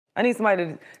I need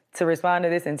somebody to respond to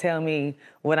this and tell me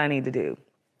what I need to do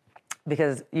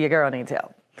because your girl needs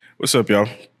help. What's up, y'all?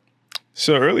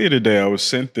 So earlier today, I was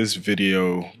sent this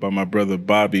video by my brother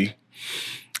Bobby.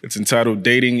 It's entitled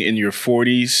Dating in Your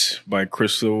 40s by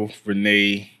Crystal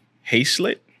Renee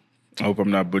Hayslett. I hope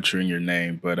I'm not butchering your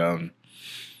name, but I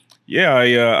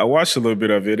watched a little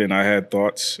bit of it and I had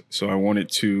thoughts. So I wanted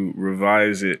to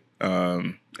revise it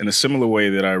in a similar way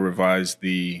that I revised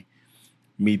the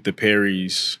Meet the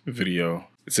Perrys video.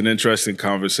 It's an interesting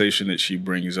conversation that she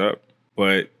brings up,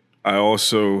 but I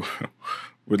also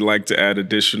would like to add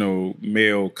additional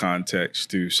male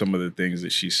context to some of the things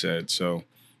that she said. So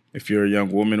if you're a young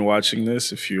woman watching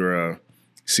this, if you're a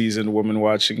seasoned woman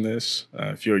watching this,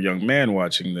 if you're a young man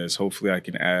watching this, hopefully I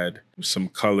can add some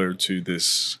color to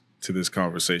this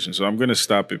conversation. So I'm going to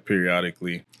stop it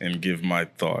periodically and give my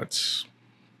thoughts.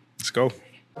 Let's go.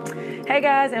 Hey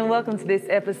guys, and welcome to this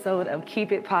episode of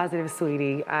Keep It Positive,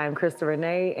 Sweetie. I'm Crystal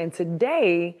Renee, and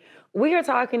today we are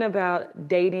talking about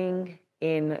dating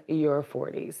in your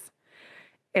 40s.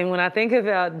 And when I think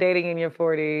about dating in your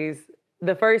 40s,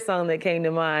 the first song that came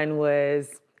to mind was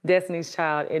Destiny's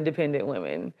Child, Independent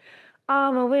Women.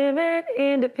 All my women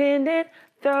independent,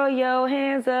 throw your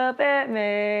hands up at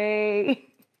me.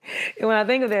 And when I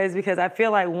think of that, it's because I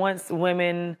feel like once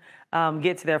women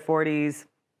get to their 40s,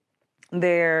 and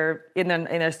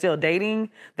they're still dating,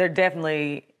 they're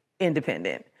definitely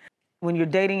independent. When you're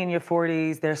dating in your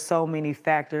 40s, there's so many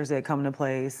factors that come into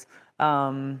place.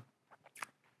 Your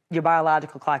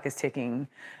biological clock is ticking.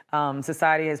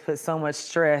 Society has put so much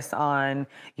stress on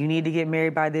you need to get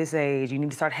married by this age. You need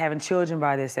to start having children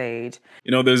by this age.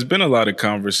 You know, there's been a lot of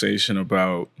conversation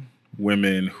about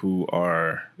women who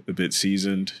are a bit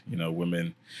seasoned, you know,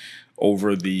 women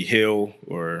over the hill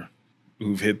or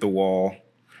who've hit the wall,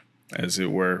 as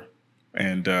it were.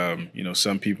 And,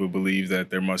 some people believe that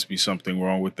there must be something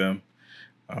wrong with them.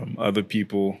 Other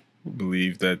people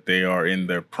believe that they are in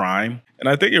their prime. And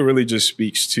I think it really just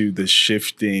speaks to the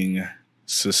shifting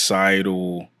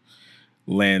societal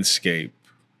landscape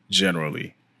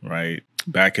generally, right?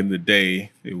 Back in the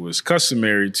day, it was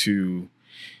customary to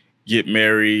get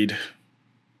married,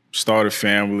 start a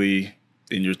family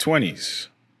in your 20s,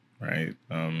 right?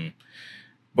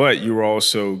 But you were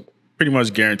also pretty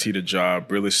much guaranteed a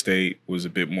job. Real estate was a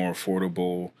bit more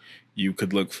affordable. You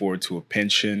could look forward to a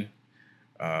pension.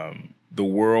 The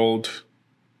world,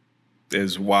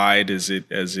 as wide as it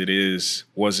is,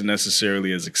 wasn't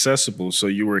necessarily as accessible. So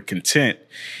you were content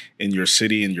in your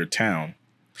city and your town.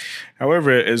 However,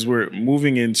 as we're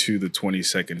moving into the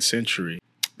 22nd century,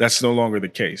 that's no longer the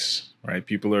case, right?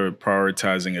 People are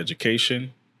prioritizing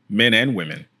education, men and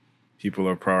women. People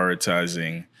are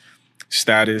prioritizing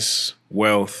status,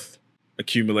 wealth,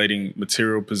 accumulating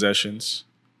material possessions.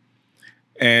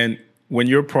 And when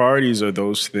your priorities are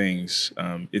those things,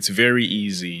 it's very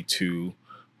easy to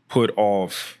put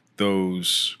off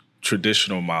those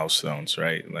traditional milestones,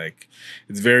 right? Like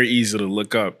it's very easy to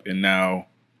look up and now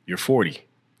you're 40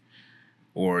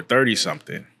 or 30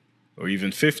 something or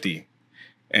even 50.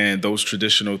 And those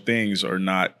traditional things are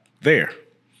not there.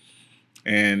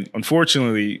 And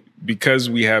unfortunately, because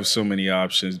we have so many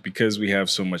options, because we have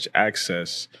so much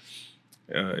access,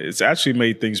 it's actually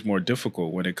made things more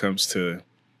difficult when it comes to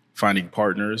finding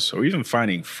partners or even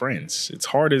finding friends. It's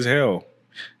hard as hell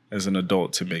as an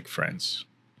adult to make friends.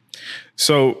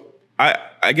 So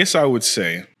I guess I would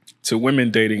say to women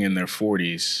dating in their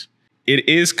 40s, it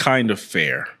is kind of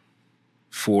fair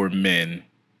for men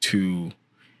to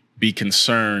be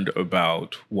concerned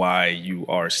about why you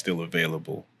are still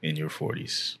available in your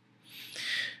 40s.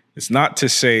 It's not to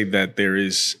say that there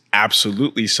is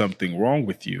absolutely something wrong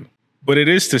with you, but it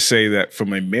is to say that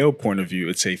from a male point of view,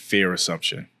 it's a fair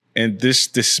assumption. And this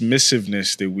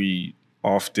dismissiveness that we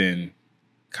often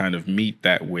kind of meet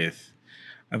that with,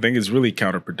 I think is really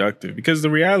counterproductive because the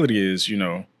reality is,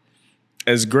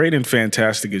 as great and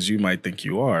fantastic as you might think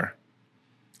you are,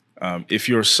 if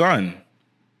your son,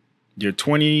 your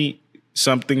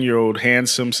 20-something-year-old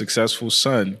handsome, successful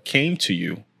son came to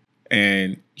you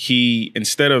and he,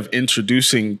 instead of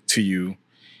introducing to you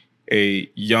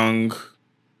a young,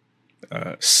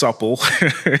 supple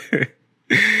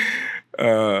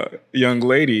young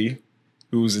lady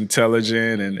who's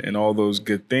intelligent and all those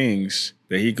good things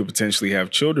that he could potentially have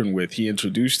children with, he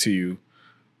introduced to you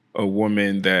a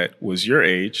woman that was your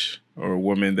age or a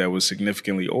woman that was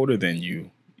significantly older than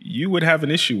you, you would have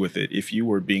an issue with it if you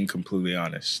were being completely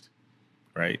honest,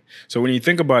 right? So when you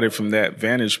think about it from that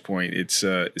vantage point, it's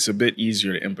a bit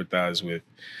easier to empathize with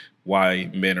why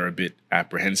men are a bit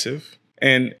apprehensive.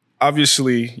 And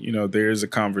obviously, there is a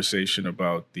conversation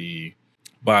about the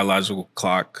biological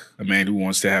clock, a man who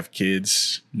wants to have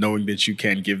kids, knowing that you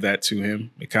can't give that to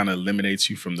him, it kind of eliminates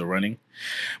you from the running.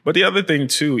 But the other thing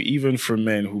too, even for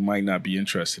men who might not be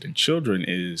interested in children,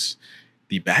 is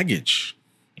the baggage,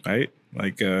 right?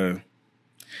 Like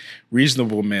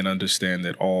reasonable men understand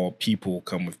that all people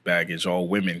come with baggage, all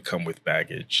women come with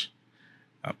baggage.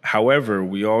 However,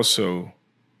 we also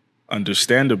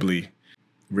understandably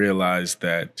realize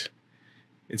that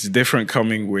it's different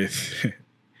coming with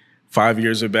 5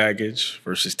 years of baggage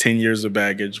versus 10 years of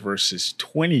baggage versus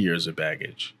 20 years of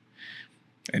baggage.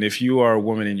 And if you are a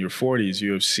woman in your 40s,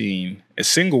 you have seen, a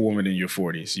single woman in your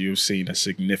 40s, you have seen a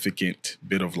significant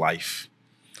bit of life,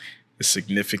 a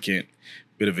significant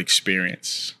bit of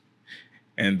experience.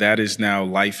 And that is now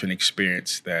life and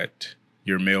experience that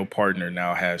your male partner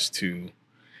now has to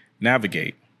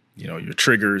navigate. You know, your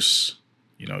triggers,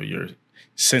 you know, your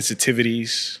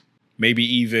sensitivities, maybe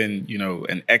even, you know,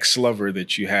 an ex-lover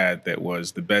that you had that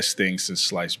was the best thing since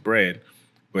sliced bread.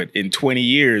 But in 20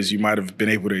 years, you might have been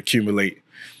able to accumulate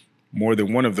more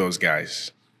than one of those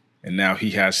guys. And now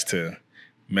he has to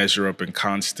measure up and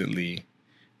constantly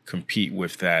compete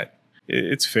with that.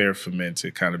 It's fair for men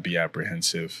to kind of be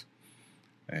apprehensive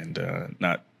and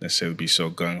not necessarily be so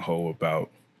gung-ho about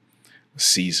a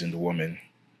seasoned woman.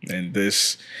 And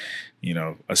this, you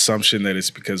know, assumption that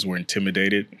it's because we're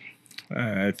intimidated,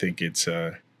 I think it's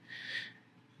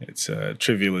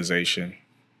trivialization.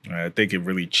 I think it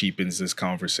really cheapens this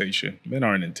conversation. Men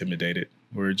aren't intimidated.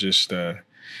 We're just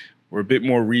we're a bit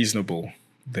more reasonable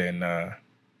than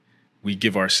we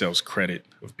give ourselves credit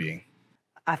of being.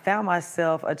 I found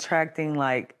myself attracting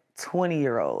like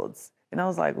 20-year-olds. And I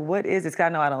was like, what is this? 'Cause I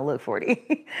know I don't look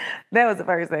 40. That was the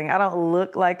first thing. I don't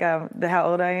look like how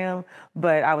old I am,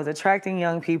 but I was attracting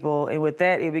young people. And with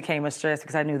that, it became a stress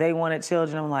because I knew they wanted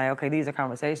children. I'm like, okay, these are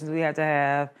conversations we have to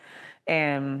have.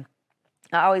 And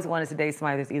I always wanted to date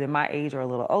somebody that's either my age or a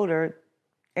little older.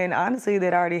 And honestly,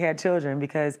 that already had children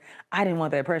because I didn't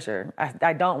want that pressure.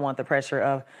 I don't want the pressure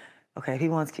of, okay, if he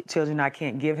wants children, I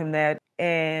can't give him that.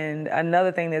 And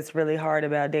another thing that's really hard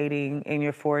about dating in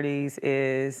your 40s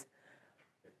is,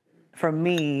 for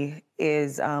me,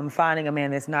 is finding a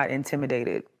man that's not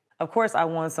intimidated. Of course, I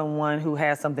want someone who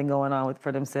has something going on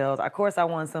for themselves. Of course, I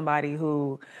want somebody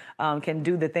who can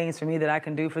do the things for me that I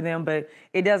can do for them, but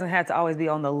it doesn't have to always be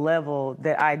on the level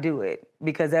that I do it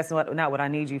because that's not what I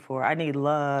need you for. I need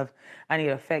love. I need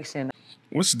affection.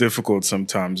 What's difficult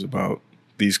sometimes about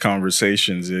these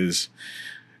conversations is,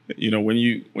 you know, when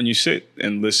you sit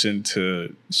and listen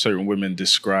to certain women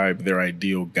describe their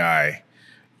ideal guy,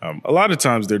 a lot of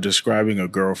times they're describing a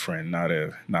girlfriend, not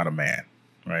a man,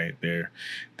 right? They're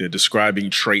describing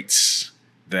traits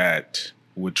that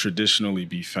would traditionally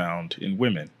be found in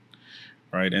women,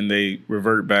 right? And they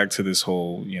revert back to this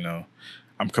whole, you know,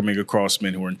 I'm coming across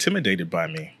men who are intimidated by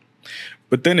me.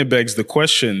 But then it begs the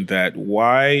question that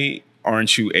why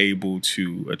aren't you able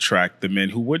to attract the men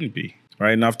who wouldn't be,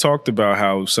 right? And I've talked about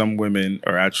how some women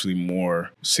are actually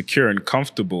more secure and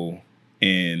comfortable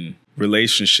in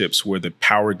relationships where the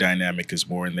power dynamic is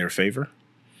more in their favor.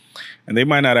 And they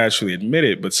might not actually admit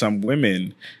it, but some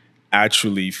women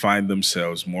actually find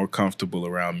themselves more comfortable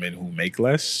around men who make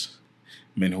less,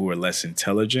 men who are less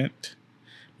intelligent,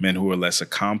 men who are less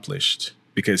accomplished,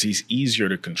 because he's easier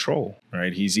to control,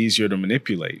 right? He's easier to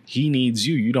manipulate. He needs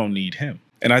you. You don't need him.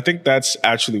 And I think that's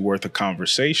actually worth a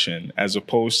conversation as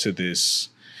opposed to this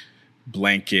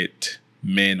blanket,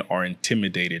 men are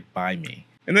intimidated by me.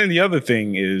 And then the other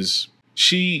thing is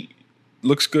she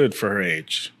looks good for her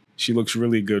age. She looks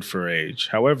really good for her age.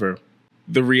 However,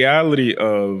 the reality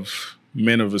of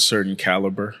men of a certain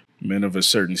caliber, men of a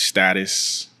certain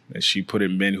status, as she put it,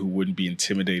 men who wouldn't be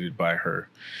intimidated by her,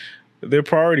 their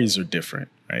priorities are different,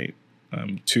 right?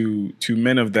 To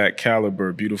men of that caliber,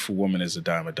 a beautiful woman is a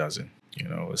dime a dozen. You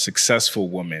know, a successful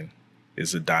woman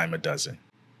is a dime a dozen.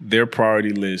 Their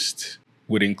priority list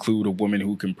would include a woman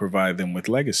who can provide them with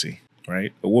legacy,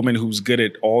 right? A woman who's good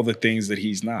at all the things that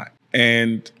he's not.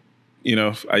 And, you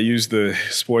know, I use the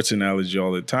sports analogy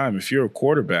all the time. If you're a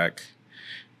quarterback,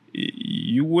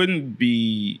 you wouldn't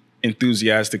be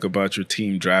enthusiastic about your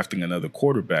team drafting another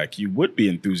quarterback. You would be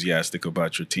enthusiastic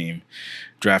about your team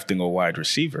drafting a wide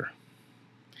receiver.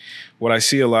 What I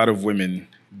see a lot of women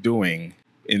doing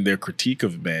in their critique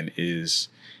of men is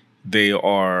they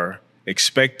are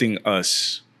expecting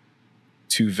us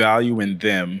to value in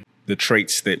them the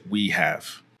traits that we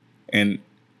have. And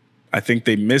I think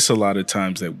they miss a lot of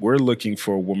times that we're looking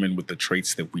for a woman with the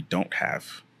traits that we don't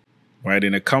have, right?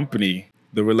 In a company,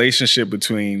 the relationship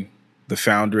between the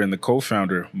founder and the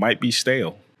co-founder might be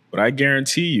stale, but I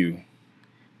guarantee you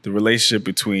the relationship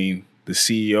between the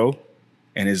CEO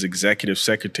and his executive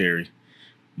secretary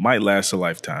might last a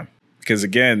lifetime. Because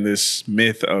again, this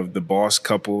myth of the boss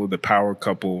couple, the power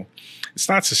couple, it's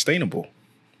not sustainable,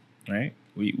 right?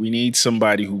 We need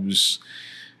somebody who's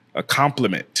a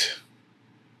complement,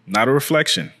 not a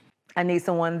reflection. I need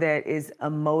someone that is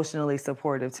emotionally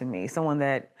supportive to me, someone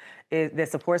that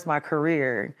supports my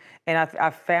career. And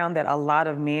I've found that a lot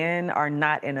of men are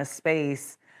not in a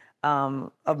space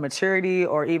of maturity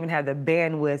or even have the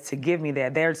bandwidth to give me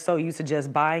that. They're so used to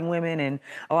just buying women and,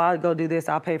 oh, I'll go do this,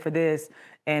 I'll pay for this,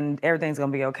 and everything's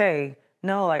gonna be okay.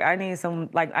 No, like I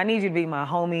need you to be my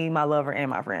homie, my lover, and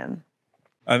my friend.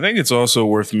 I think it's also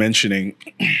worth mentioning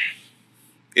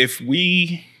if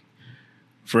we,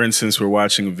 for instance, we're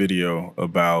watching a video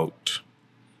about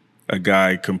a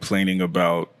guy complaining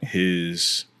about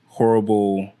his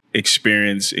horrible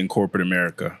experience in corporate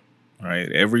America,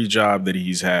 right? Every job that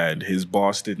he's had, his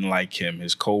boss didn't like him.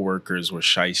 His coworkers were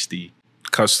shisty.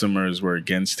 Customers were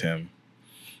against him.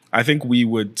 I think we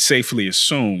would safely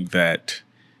assume that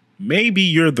maybe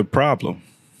you're the problem,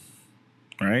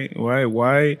 right?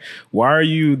 Why are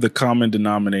you the common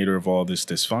denominator of all this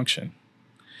dysfunction?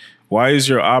 Why is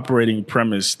your operating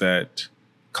premise that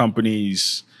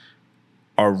companies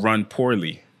are run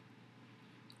poorly?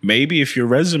 Maybe if your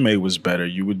resume was better,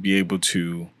 you would be able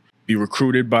to be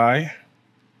recruited by,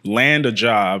 land a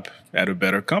job at a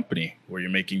better company where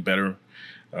you're making better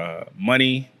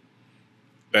money,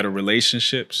 better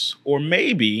relationships. Or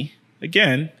maybe,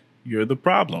 again, you're the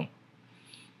problem.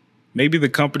 Maybe the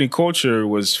company culture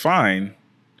was fine,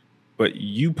 but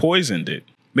you poisoned it.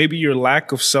 Maybe your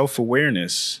lack of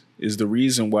self-awareness is the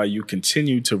reason why you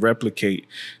continue to replicate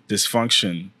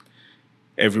dysfunction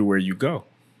everywhere you go.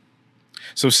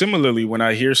 So similarly, when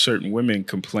I hear certain women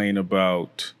complain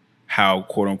about how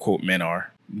quote unquote men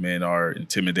are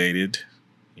intimidated,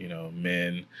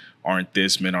 men aren't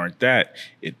this, men aren't that,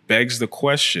 it begs the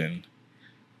question,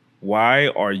 why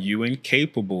are you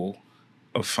incapable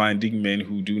of finding men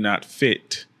who do not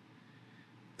fit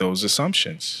those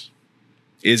assumptions?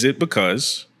 Is it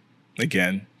because,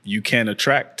 again, you can't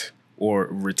attract or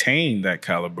retain that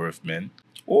caliber of men?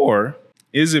 Or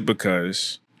is it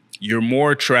because you're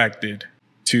more attracted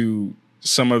to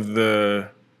some of the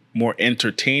more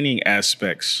entertaining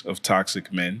aspects of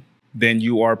toxic men than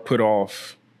you are put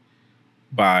off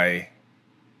by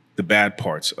the bad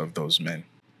parts of those men,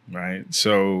 right?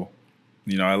 So,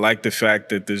 I like the fact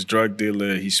that this drug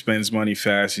dealer, he spends money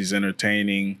fast, he's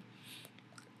entertaining,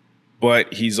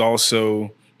 but he's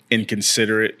also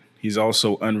inconsiderate. He's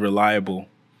also unreliable.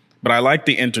 But I like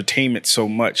the entertainment so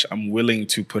much, I'm willing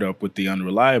to put up with the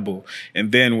unreliable.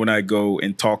 And then when I go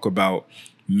and talk about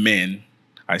men,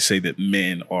 I say that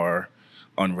men are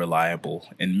unreliable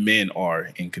and men are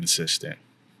inconsistent.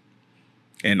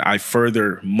 And I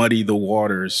further muddy the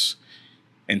waters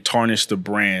and tarnish the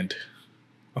brand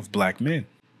of black men.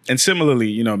 And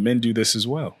similarly, men do this as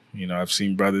well. I've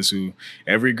seen brothers who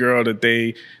every girl that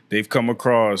they've come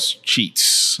across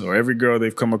cheats, or every girl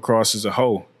they've come across is a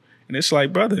hoe. And it's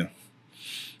like, brother,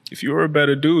 if you were a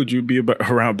better dude, you'd be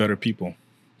around better people,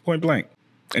 point blank.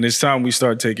 And it's time we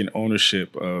start taking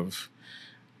ownership of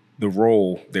the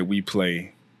role that we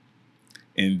play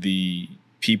in the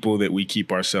people that we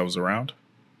keep ourselves around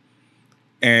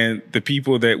and the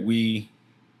people that we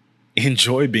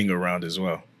enjoy being around as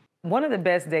well. One of the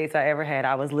best dates I ever had,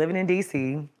 I was living in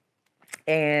DC,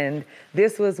 and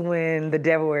this was when The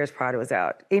Devil Wears Prada was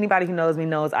out. Anybody who knows me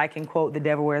knows I can quote The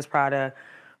Devil Wears Prada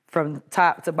from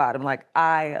top to bottom. Like,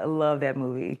 I love that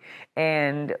movie.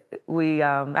 And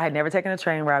I had never taken a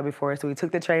train ride before, so we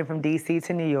took the train from DC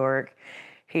to New York.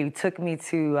 He took me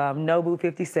to Nobu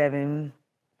 57.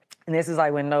 And this is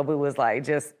like when Nobu was like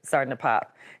just starting to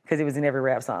pop, because it was in every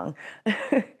rap song.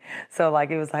 So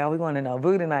it was like, oh, we going to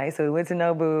Nobu tonight. So we went to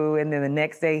Nobu, and then the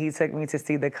next day he took me to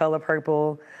see The Color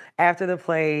Purple. After the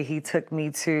play, he took me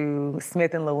to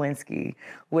Smith and Lewinsky,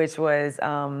 which was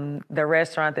the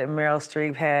restaurant that Meryl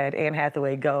Streep had Anne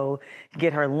Hathaway go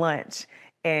get her lunch.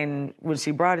 And when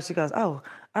she brought it, she goes, oh,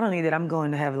 I don't need it. I'm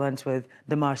going to have lunch with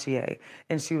Demarchier.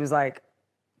 And she was like,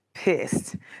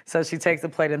 pissed. So she takes the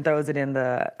plate and throws it in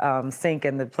the sink,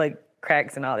 and the plate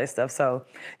cracks and all this stuff. So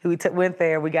we went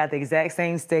there. We got the exact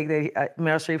same steak that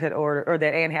Meryl Streep had ordered, or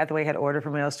that Anne Hathaway had ordered for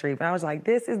Meryl Streep. And I was like,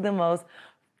 this is the most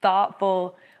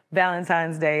thoughtful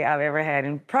Valentine's Day I've ever had,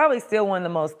 and probably still one of the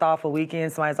most thoughtful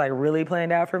weekends somebody's really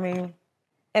planned out for me.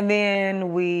 And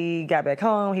then we got back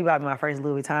home. He bought me my first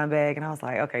Louis Vuitton bag, and I was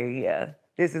like, okay, yeah,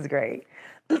 this is great.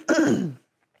 And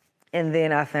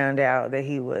then I found out that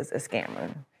he was a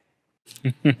scammer.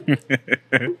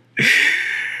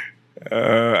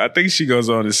 I think she goes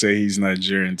on to say he's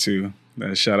Nigerian too.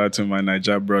 Shout out to my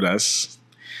Naija brothers.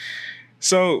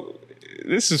 So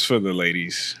this is for the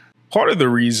ladies. Part of the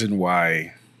reason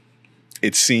why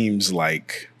it seems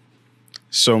like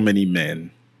so many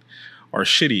men are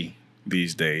shitty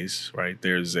these days, right?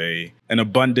 There's an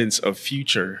abundance of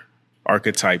future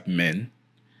archetype men,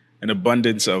 an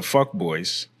abundance of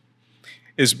fuckboys,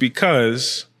 is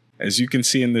because, as you can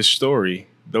see in this story,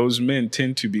 those men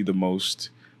tend to be the most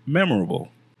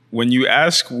memorable. When you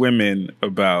ask women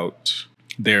about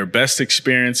their best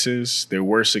experiences, their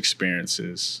worst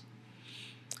experiences,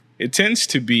 it tends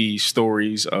to be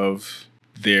stories of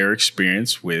their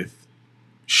experience with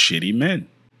shitty men.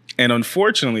 And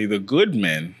unfortunately, the good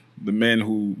men, the men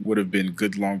who would have been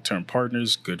good long-term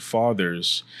partners, good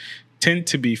fathers, tend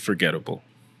to be forgettable.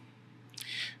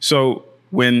 So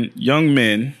when young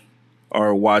men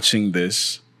are watching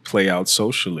this play out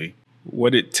socially,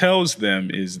 what it tells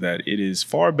them is that it is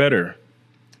far better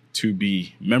to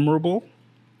be memorable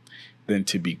than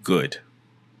to be good,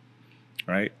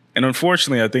 right? And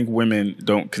unfortunately, I think women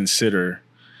don't consider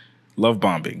love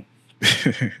bombing.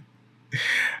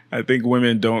 I think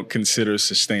women don't consider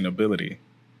sustainability.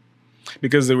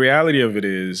 Because the reality of it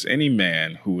is, any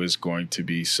man who is going to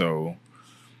be so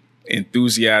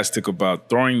enthusiastic about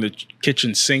throwing the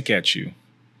kitchen sink at you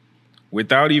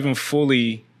without even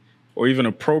fully or even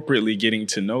appropriately getting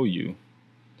to know you,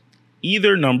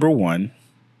 either, number one,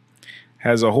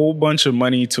 has a whole bunch of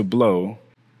money to blow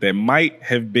that might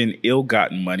have been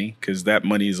ill-gotten money, because that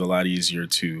money is a lot easier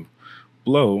to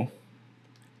blow,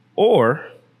 or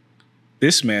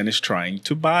this man is trying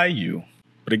to buy you.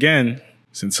 But again,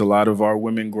 since a lot of our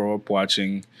women grow up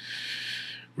watching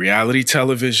reality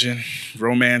television,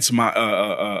 romance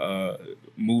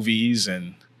movies,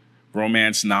 and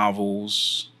romance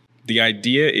novels, the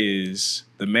idea is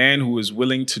the man who is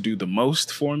willing to do the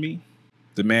most for me,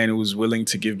 the man who is willing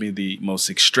to give me the most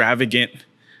extravagant,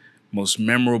 most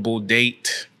memorable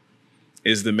date,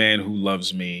 is the man who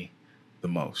loves me the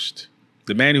most.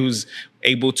 The man who's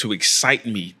able to excite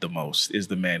me the most is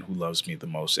the man who loves me the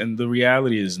most. And the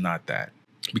reality is not that.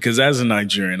 Because as a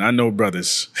Nigerian, I know,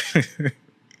 brothers,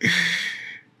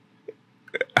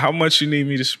 how much you need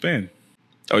me to spend?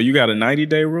 Oh, you got a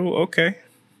 90-day rule? Okay.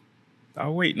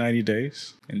 I'll wait 90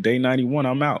 days. And day 91,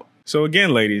 I'm out. So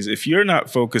again, ladies, if you're not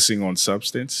focusing on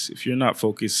substance, if you're not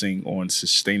focusing on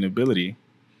sustainability,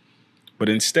 but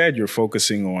instead you're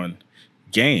focusing on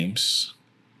games,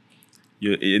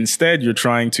 you're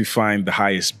trying to find the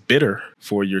highest bidder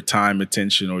for your time,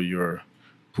 attention, or your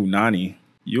punani,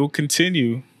 you'll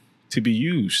continue to be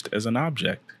used as an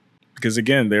object. Because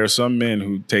again, there are some men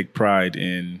who take pride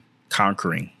in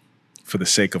conquering for the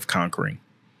sake of conquering.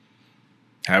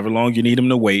 However long you need him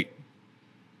to wait,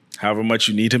 however much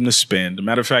you need him to spend. As a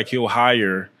matter of fact, he'll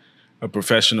hire a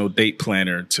professional date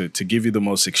planner to give you the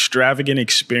most extravagant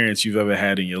experience you've ever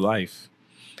had in your life.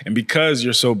 And because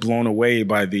you're so blown away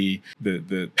by the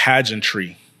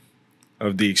pageantry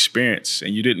of the experience,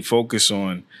 and you didn't focus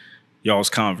on y'all's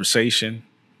conversation,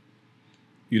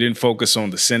 you didn't focus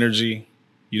on the synergy,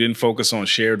 you didn't focus on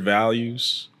shared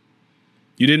values,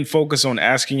 you didn't focus on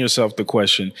asking yourself the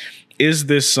question, is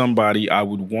this somebody I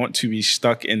would want to be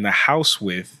stuck in the house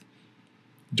with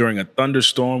during a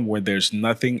thunderstorm where there's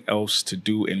nothing else to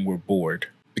do and we're bored?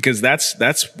 Because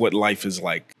that's what life is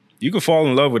like. You can fall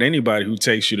in love with anybody who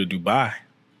takes you to Dubai.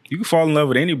 You can fall in love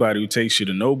with anybody who takes you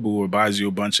to Nobu or buys you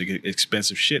a bunch of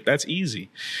expensive shit. That's easy.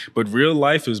 But real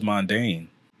life is mundane.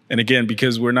 And again,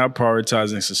 because we're not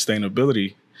prioritizing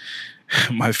sustainability,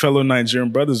 my fellow Nigerian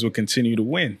brothers will continue to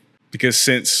win. Because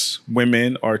since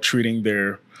women are treating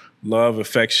their love,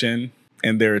 affection,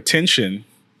 and their attention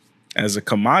as a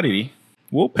commodity,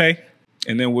 we'll pay.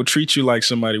 And then we'll treat you like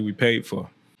somebody we paid for.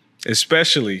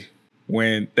 Especially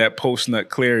when that post-nut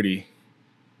clarity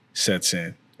sets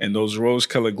in and those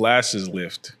rose-colored glasses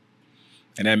lift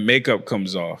and that makeup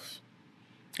comes off.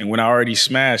 And when I already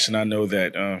smashed and I know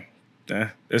that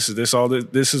this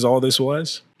is all this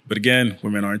was. But again,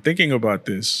 women aren't thinking about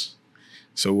this.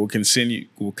 So we'll continue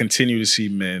to see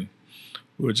men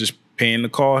who are just paying the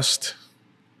cost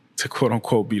to quote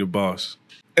unquote be the boss.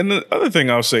 And the other thing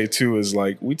I'll say too is,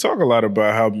 like, we talk a lot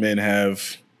about how men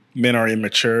are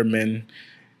immature, men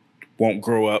won't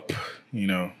grow up,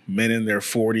 men in their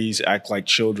 40s act like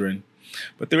children.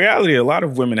 But the reality, a lot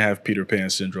of women have Peter Pan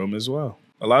syndrome as well.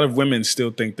 A lot of women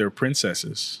still think they're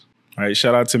princesses. All right,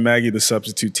 shout out to Maggie, the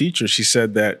substitute teacher. She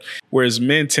said that whereas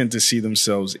men tend to see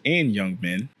themselves in young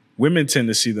men, women tend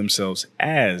to see themselves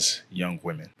as young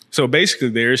women. So basically,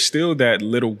 there is still that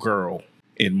little girl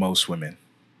in most women.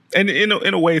 And in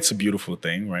a way, it's a beautiful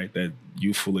thing, right? That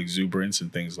youthful exuberance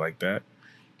and things like that,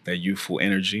 that youthful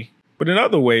energy. But in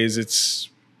other ways, it's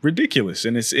ridiculous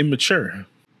and it's immature.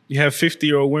 You have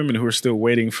 50-year-old women who are still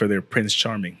waiting for their Prince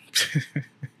Charming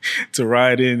to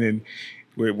ride in and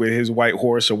with his white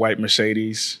horse or white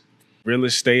Mercedes. Real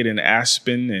estate in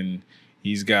Aspen, and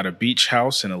he's got a beach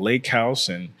house and a lake house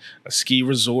and a ski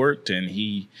resort, and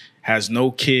he has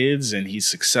no kids, and he's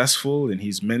successful, and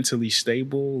he's mentally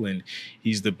stable, and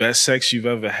he's the best sex you've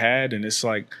ever had. And it's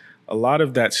like a lot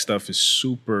of that stuff is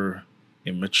super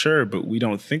immature, but we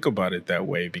don't think about it that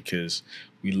way because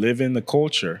we live in the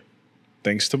culture,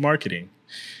 thanks to marketing,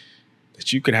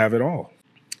 that you could have it all.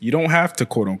 You don't have to,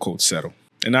 quote unquote, settle.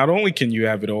 And not only can you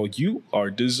have it all, you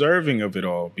are deserving of it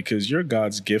all because you're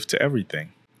God's gift to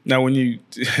everything. Now, when you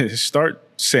start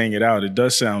saying it out, it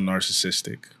does sound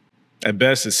narcissistic. At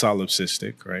best, it's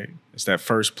solipsistic, right? It's that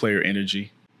first player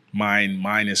energy.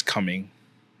 Mine is coming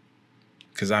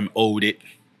because I'm owed it,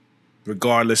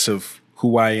 regardless of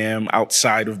who I am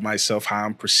outside of myself, how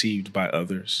I'm perceived by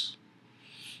others.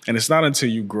 And it's not until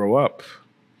you grow up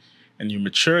and you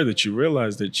mature that you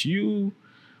realize that you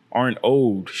aren't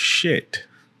owed shit.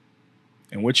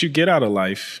 And what you get out of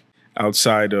life,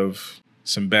 outside of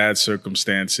some bad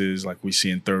circumstances like we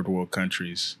see in third world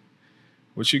countries,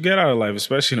 what you get out of life,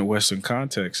 especially in a Western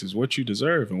context, is what you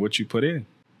deserve and what you put in.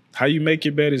 How you make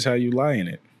your bed is how you lie in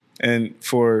it. And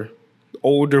for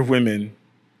older women,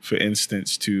 for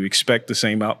instance, to expect the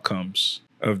same outcomes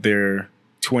of their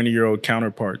 20-year-old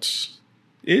counterparts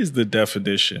is the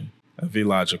definition of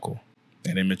illogical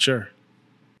and immature.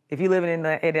 If you're living in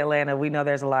Atlanta, we know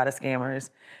there's a lot of scammers.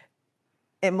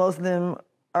 And most of them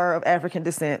are of African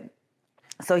descent.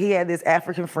 So he had this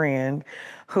African friend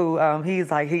who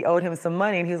he owed him some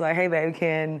money, and he was like, hey, babe,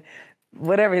 can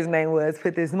whatever his name was,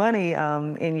 put this money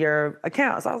in your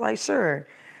account? So I was like, sure.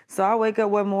 So I wake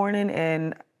up one morning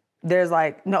and there's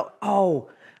like,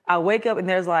 I wake up and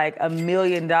there's like a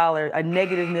negative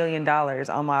 $1 million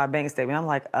on my bank statement. I'm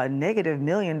like, a negative $1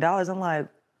 million? I'm like,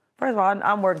 first of all,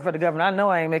 I'm working for the government. I know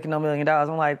I ain't making no $1 million.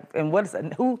 I'm like,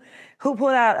 and who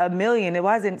pulled out $1 million?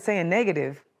 Why is it saying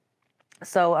negative?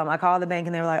 So I called the bank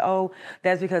and they were like, oh,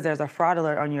 that's because there's a fraud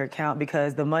alert on your account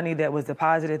because the money that was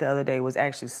deposited the other day was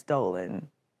actually stolen.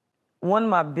 One of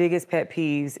my biggest pet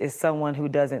peeves is someone who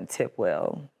doesn't tip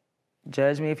well.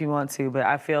 Judge me if you want to, but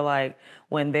I feel like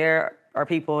when there are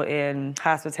people in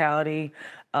hospitality,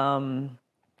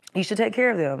 you should take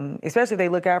care of them, especially if they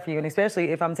look out for you, and especially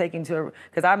if I'm taking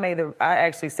because I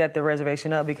actually set the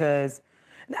reservation up because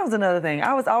that was another thing.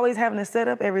 I was always having to set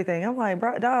up everything. I'm like,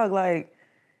 bro, dog, like,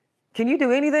 can you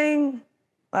do anything?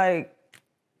 Like,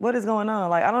 what is going on?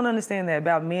 Like, I don't understand that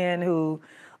about men who,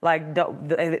 like,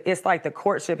 it's like the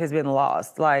courtship has been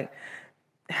lost. Like,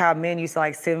 how men used to,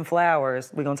 like, send flowers.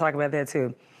 We're going to talk about that,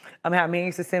 too. How men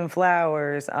used to send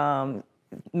flowers,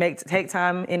 take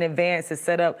time in advance to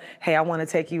set up, hey, I want to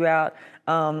take you out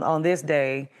on this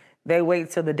day. They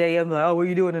wait till the day of, like, oh, what are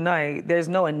you doing tonight? There's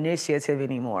no initiative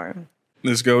anymore.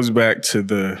 This goes back to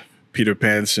the Peter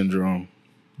Pan syndrome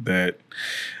that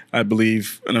I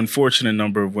believe an unfortunate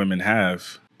number of women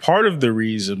have. Part of the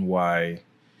reason why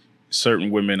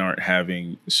certain women aren't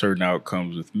having certain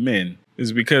outcomes with men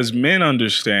is because men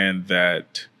understand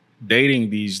that dating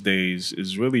these days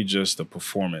is really just a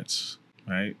performance,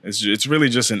 right? It's really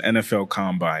just an NFL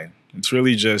combine. It's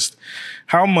really just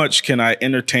how much can I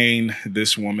entertain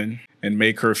this woman and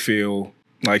make her feel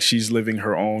like she's living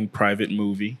her own private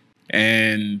movie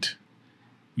and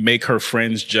make her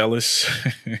friends jealous.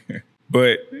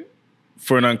 But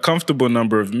for an uncomfortable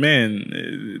number of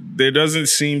men, there doesn't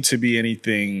seem to be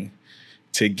anything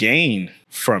to gain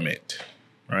from it,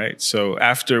 right? So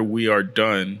after we are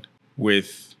done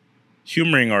with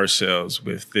humoring ourselves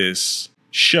with this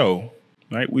show,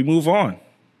 right, we move on,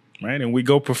 right? And we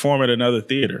go perform at another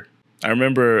theater. I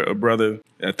remember a brother,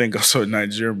 I think also a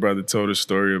Nigerian brother, told a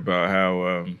story about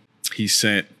how he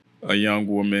sent a young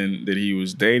woman that he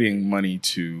was dating money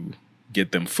to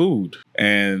get them food.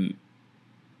 And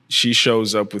she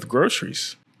shows up with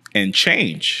groceries and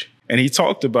change. And he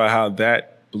talked about how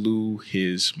that blew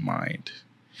his mind.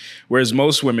 Whereas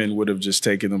most women would have just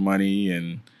taken the money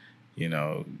and,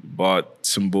 bought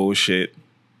some bullshit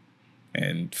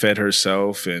and fed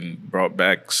herself and brought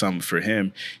back some for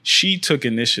him. She took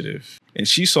initiative and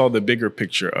she saw the bigger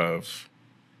picture of,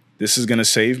 this is going to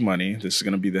save money. This is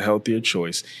going to be the healthier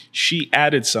choice. She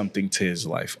added something to his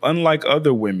life. Unlike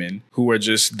other women who are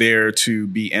just there to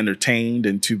be entertained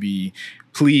and to be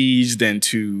pleased and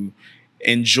to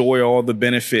enjoy all the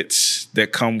benefits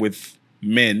that come with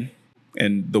men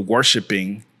and the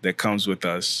worshiping that comes with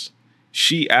us,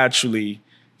 she actually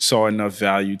saw enough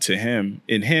value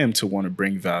in him to want to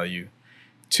bring value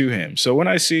to him. So when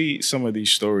I see some of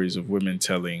these stories of women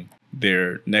telling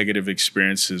their negative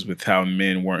experiences with how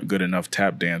men weren't good enough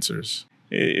tap dancers,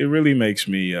 it really makes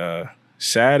me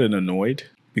sad and annoyed.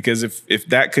 Because if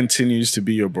that continues to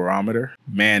be your barometer,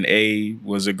 man A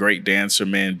was a great dancer,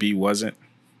 man B wasn't.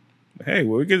 Hey,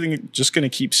 we're just going to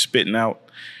keep spitting out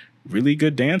really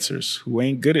good dancers who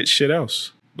ain't good at shit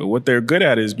else. But what they're good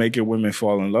at is making women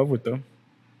fall in love with them,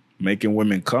 making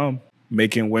women come,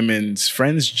 making women's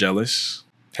friends jealous,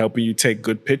 helping you take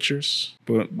good pictures.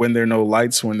 But when there are no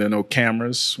lights, when there are no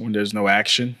cameras, when there's no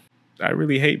action, I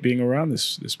really hate being around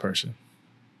this person.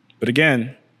 But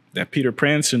again, that Peter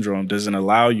Pan syndrome doesn't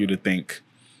allow you to think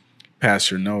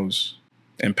past your nose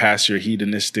and past your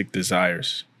hedonistic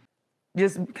desires.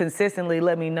 Just consistently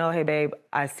let me know, hey, babe,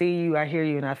 I see you, I hear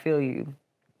you, and I feel you.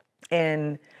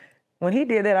 And when he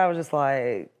did that, I was just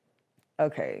like,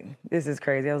 okay, this is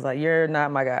crazy. I was like, you're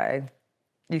not my guy.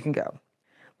 You can go.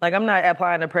 Like, I'm not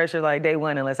applying the pressure like day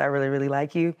one unless I really, really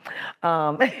like you.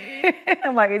 I'm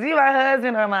like, is you my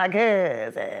husband or my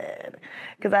cousin?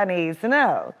 Because I need to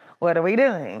know, what are we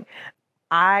doing?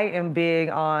 I am big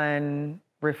on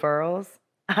referrals.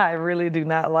 I really do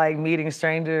not like meeting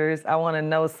strangers. I want to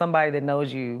know somebody that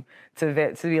knows you to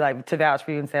vouch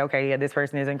for you and say, okay, yeah, this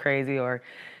person isn't crazy, or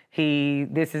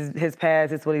this is his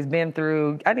past, it's what he's been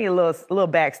through. I need a little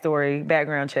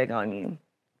background check on you.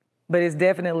 But it's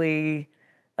definitely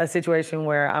a situation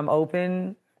where I'm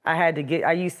open. I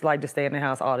used to like to stay in the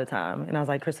house all the time. And I was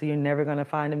like, Crystal, you're never gonna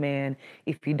find a man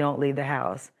if you don't leave the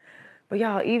house. But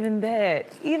y'all, even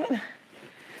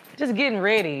just getting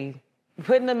ready,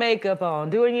 putting the makeup on,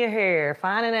 doing your hair,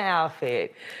 finding an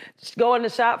outfit, just going to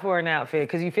shop for an outfit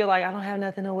because you feel like I don't have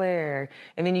nothing to wear.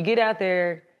 And then you get out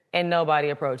there and nobody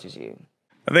approaches you.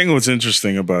 I think what's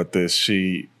interesting about this,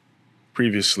 she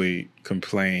previously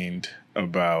complained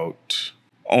about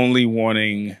only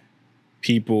wanting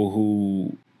people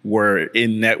who were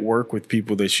in network with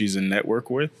people that she's in network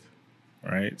with,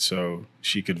 right? So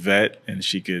she could vet and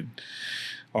she could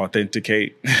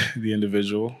authenticate the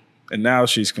individual. And now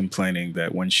she's complaining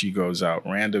that when she goes out,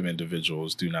 random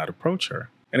individuals do not approach her.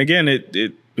 And again,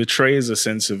 it betrays a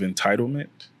sense of entitlement,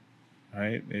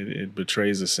 right? It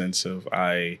betrays a sense of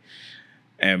I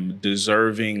am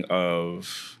deserving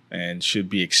of and should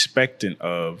be expectant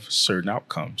of certain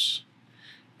outcomes,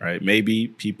 right? Maybe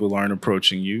people aren't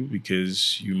approaching you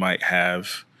because you might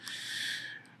have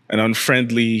an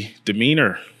unfriendly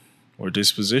demeanor or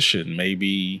disposition.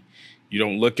 Maybe you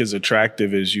don't look as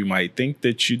attractive as you might think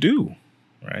that you do,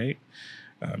 right?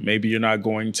 Maybe you're not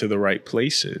going to the right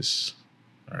places,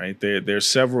 right? There's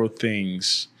several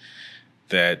things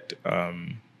that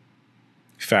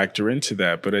factor into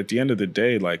that. But at the end of the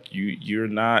day, like you're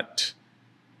not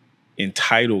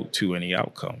entitled to any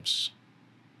outcomes.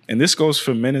 And this goes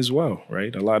for men as well,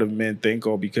 right? A lot of men think,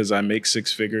 oh, because I make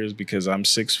six figures, because I'm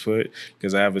 6 foot,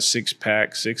 because I have a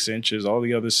 6-pack, 6 inches, all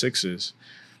the other sixes,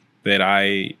 that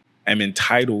I am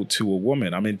entitled to a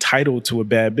woman. I'm entitled to a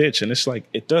bad bitch. And it's like,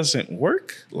 it doesn't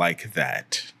work like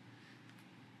that,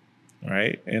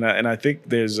 right? And I think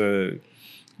there's a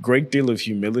great deal of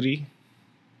humility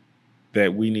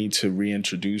that we need to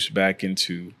reintroduce back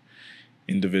into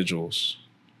individuals,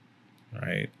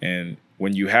 right? And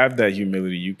when you have that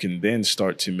humility, you can then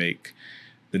start to make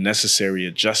the necessary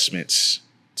adjustments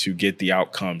to get the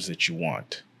outcomes that you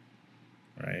want,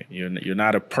 right? You're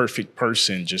not a perfect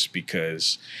person just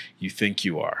because you think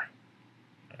you are,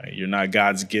 right? You're not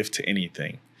God's gift to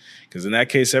anything, because in that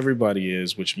case, everybody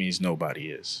is, which means nobody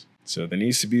is. So there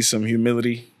needs to be some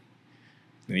humility.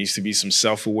 There needs to be some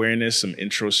self-awareness, some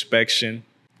introspection,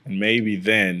 and maybe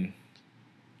then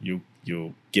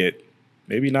you'll get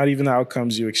maybe not even the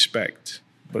outcomes you expect,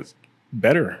 but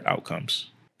better outcomes.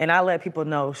 And I let people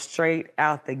know straight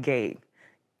out the gate,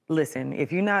 listen,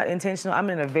 if you're not intentional, I'm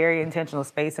in a very intentional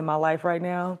space in my life right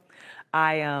now.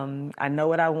 I know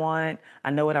what I want. I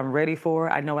know what I'm ready for.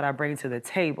 I know what I bring to the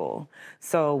table.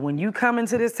 So when you come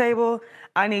into this table,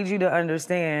 I need you to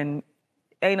understand,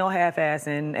 ain't no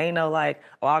half-assing, ain't no like,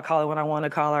 oh, I'll call her when I want to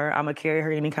call her. I'm going to carry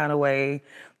her any kind of way.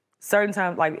 Certain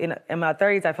times, like in my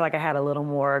 30s, I feel like I had a little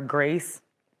more grace,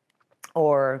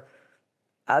 or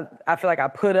I feel like I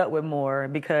put up with more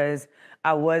because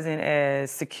I wasn't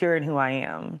as secure in who I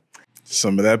am.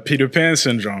 Some of that Peter Pan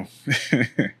syndrome.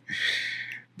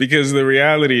 Because the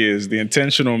reality is the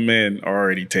intentional men are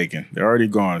already taken. They're already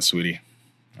gone, sweetie.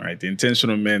 All right. The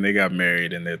intentional men, they got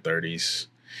married in their 30s,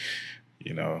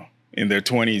 you know, in their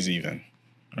 20s even,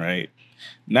 right?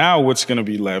 Now what's going to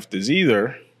be left is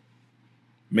either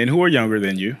men who are younger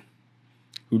than you,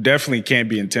 who definitely can't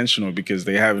be intentional because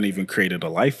they haven't even created a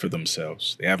life for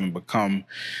themselves. They haven't become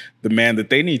the man that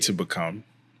they need to become,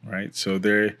 right? So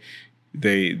they're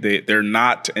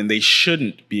not, and they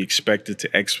shouldn't be expected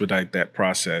to expedite that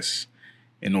process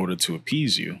in order to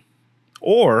appease you.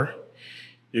 Or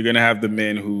you're going to have the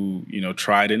men who,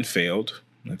 tried and failed.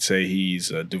 Let's say he's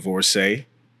a divorcee,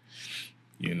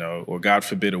 or God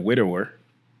forbid, a widower.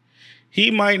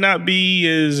 He might not be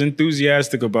as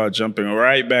enthusiastic about jumping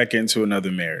right back into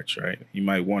another marriage, right? He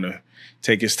might want to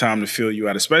take his time to feel you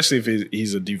out, especially if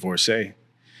he's a divorcee.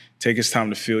 Take his time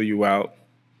to feel you out.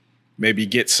 Maybe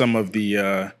get some of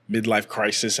the midlife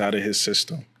crisis out of his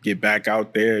system. Get back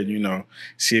out there and,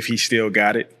 see if he still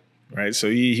got it, right? So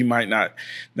he might not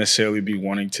necessarily be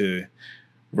wanting to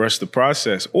rush the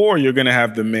process. Or you're going to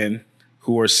have the men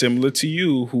who are similar to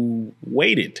you who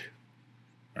waited,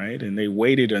 right? And they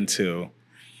waited until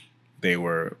they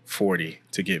were 40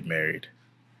 to get married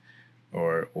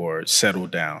or settle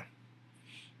down.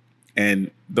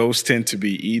 And those tend to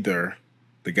be either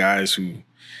the guys who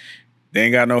they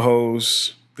ain't got no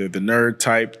hoes, they're the nerd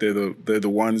type, they're the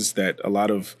ones that a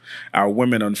lot of our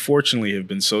women unfortunately have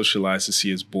been socialized to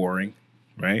see as boring,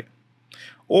 right?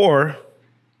 Or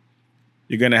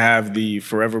you're going to have the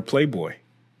forever playboy,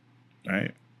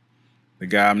 right? The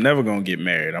guy, I'm never going to get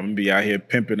married. I'm going to be out here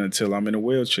pimping until I'm in a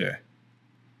wheelchair.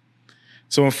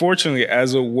 So unfortunately,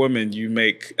 as a woman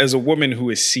who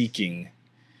is seeking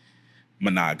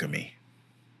monogamy,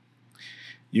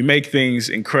 you make things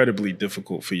incredibly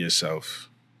difficult for yourself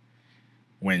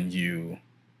when you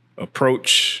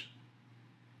approach,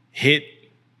 hit,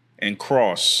 and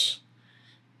cross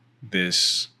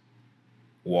this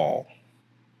wall.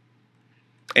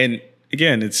 And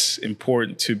again, it's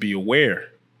important to be aware,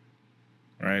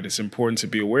 right? It's important to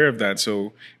be aware of that.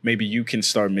 So maybe you can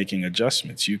start making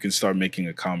adjustments. You can start making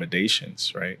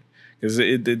accommodations, right? Because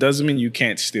it doesn't mean you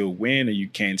can't still win or you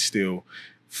can't still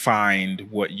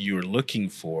find what you're looking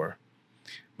for.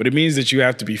 But it means that you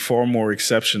have to be far more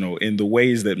exceptional in the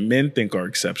ways that men think are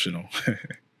exceptional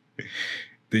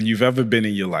than you've ever been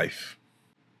in your life.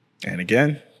 And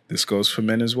again, this goes for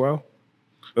men as well.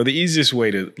 Well, the easiest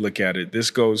way to look at it, this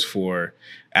goes for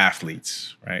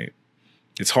athletes, right?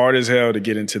 It's hard as hell to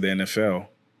get into the NFL.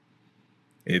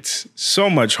 It's so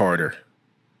much harder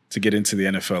to get into the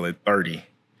NFL at 30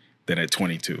 than at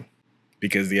 22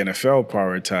 because the NFL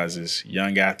prioritizes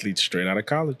young athletes straight out of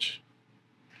college.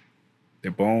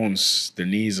 Their bones, their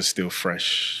knees are still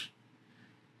fresh,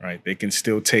 right? They can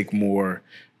still take more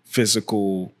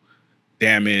physical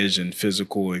damage and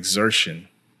physical exertion,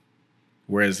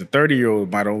 whereas the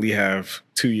 30-year-old might only have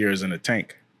 2 years in a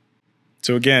tank.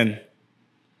 So again,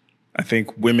 I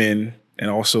think women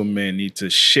and also men need to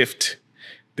shift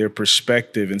their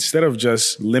perspective. Instead of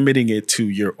just limiting it to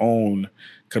your own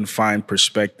confined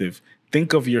perspective,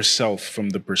 think of yourself from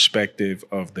the perspective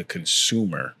of the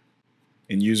consumer.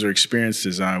 In user experience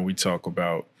design, we talk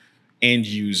about end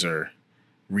user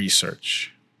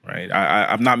research, right?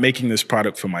 I'm not making this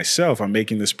product for myself. I'm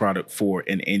making this product for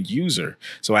an end user.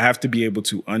 So I have to be able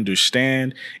to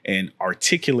understand and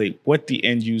articulate what the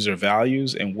end user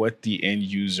values and what the end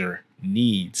user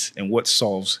needs and what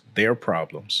solves their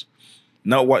problems.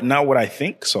 Not what I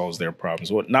think solves their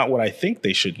problems, not what I think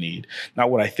they should need, not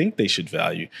what I think they should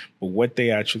value, but what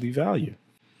they actually value.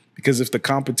 Because if the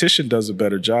competition does a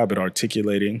better job at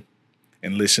articulating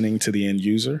and listening to the end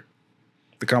user,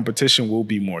 the competition will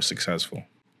be more successful.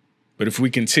 But if we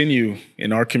continue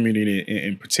in our community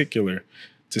in particular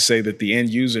to say that the end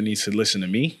user needs to listen to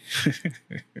me,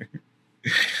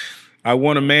 I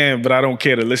want a man, but I don't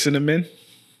care to listen to men.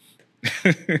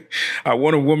 I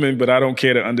want a woman, but I don't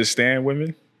care to understand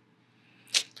women.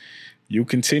 You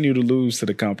continue to lose to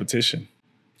the competition,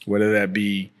 whether that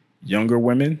be younger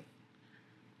women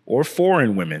or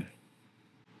foreign women.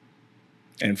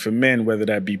 And for men, whether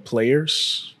that be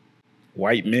players,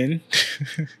 white men,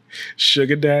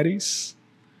 sugar daddies,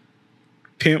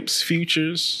 pimps,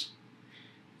 futures,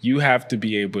 you have to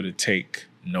be able to take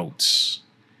notes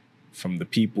from the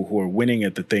people who are winning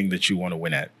at the thing that you want to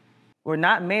win at. We're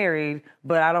not married,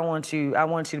 but I want you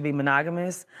to be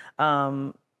monogamous,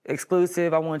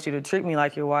 exclusive. I want you to treat me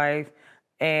like your wife.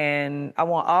 And I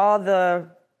want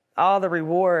all the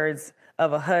rewards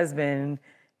of a husband,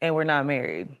 and we're not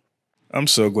married. I'm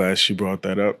so glad she brought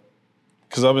that up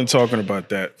because I've been talking about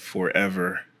that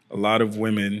forever. A lot of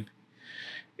women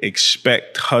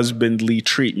expect husbandly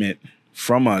treatment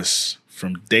from us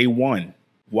from day one,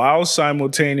 while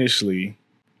simultaneously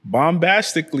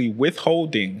bombastically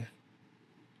withholding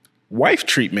wife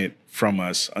treatment from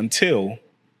us until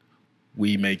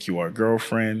we make you our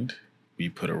girlfriend, we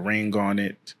put a ring on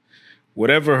it,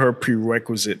 whatever her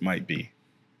prerequisite might be.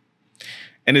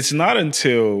 And it's not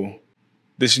until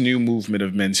this new movement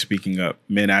of men speaking up,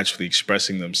 men actually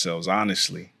expressing themselves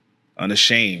honestly,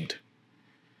 unashamed,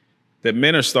 that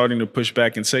men are starting to push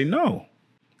back and say, no,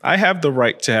 I have the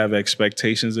right to have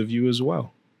expectations of you as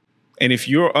well. And if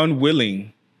you're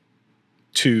unwilling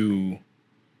to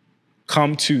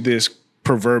come to this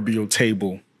proverbial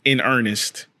table in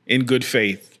earnest, in good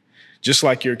faith, just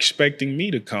like you're expecting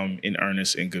me to come in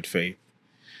earnest, in good faith,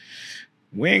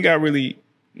 we ain't got really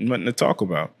nothing to talk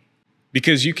about.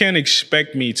 Because you can't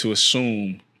expect me to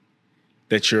assume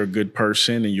that you're a good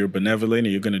person and you're benevolent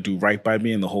and you're going to do right by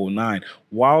me and the whole nine,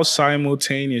 while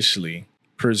simultaneously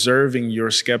preserving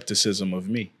your skepticism of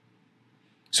me.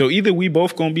 So either we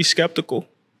both going to be skeptical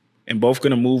and both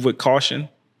going to move with caution,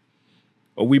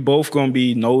 or we both going to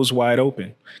be nose wide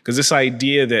open. Because this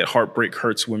idea that heartbreak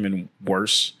hurts women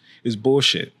worse is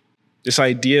bullshit. This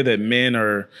idea that men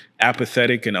are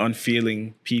apathetic and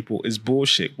unfeeling people is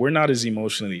bullshit. We're not as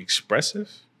emotionally expressive.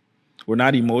 We're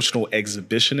not emotional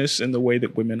exhibitionists in the way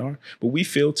that women are, but we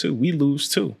feel too. We lose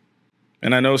too.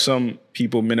 And I know some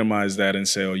people minimize that and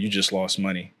say, oh, you just lost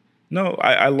money. No,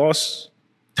 I lost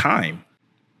time.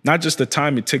 Not just the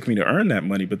time it took me to earn that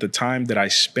money, but the time that I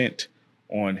spent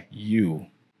on you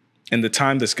and the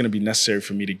time that's going to be necessary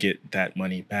for me to get that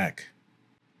money back.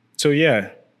 So yeah,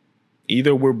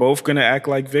 either we're both going to act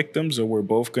like victims or we're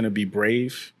both going to be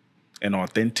brave and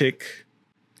authentic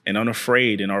and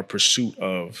unafraid in our pursuit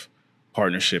of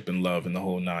partnership and love and the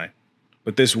whole nine.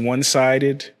 But this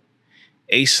one-sided,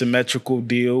 asymmetrical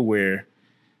deal where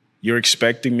you're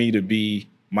expecting me to be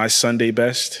my Sunday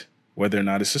best, whether or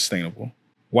not it's sustainable,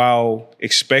 while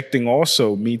expecting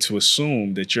also me to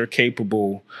assume that you're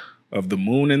capable of the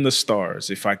moon and the stars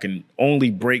if I can only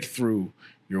break through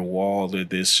your wall or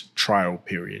this trial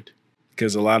period.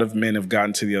 Because a lot of men have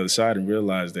gotten to the other side and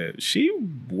realized that she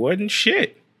wasn't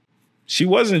shit. She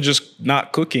wasn't just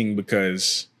not cooking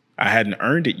because I hadn't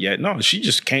earned it yet. No, she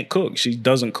just can't cook. She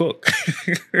doesn't cook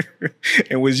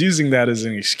and was using that as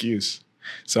an excuse.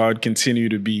 So I'd continue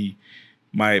to be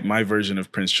my version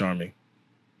of Prince Charming.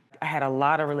 I had a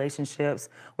lot of relationships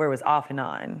where it was off and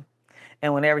on.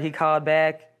 And whenever he called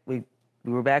back, we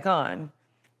were back on.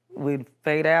 We'd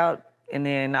fade out, and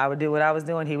then I would do what I was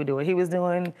doing, he would do what he was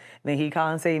doing, and then he'd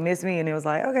call and say he missed me, and it was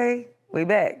like, okay, we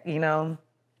back, you know?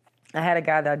 I had a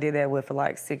guy that I did that with for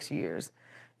like 6 years.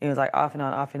 It was like off and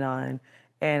on, off and on.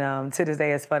 And to this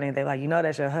day, it's funny. They're like, you know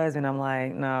that's your husband? I'm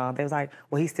like, no. They was like,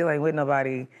 well, he still ain't with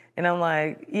nobody. And I'm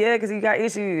like, yeah, because he got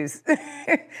issues.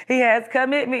 He has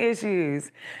commitment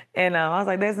issues. And I was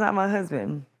like, that's not my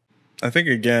husband. I think,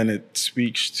 again, it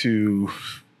speaks to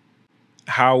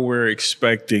how we're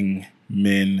expecting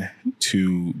men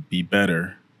to be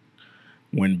better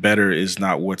when better is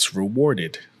not what's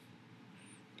rewarded.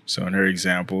 So in her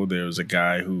example, there was a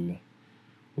guy who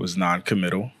was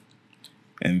non-committal,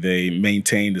 and they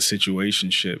maintained a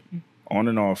situationship on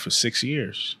and off for 6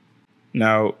 years.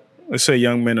 Now, let's say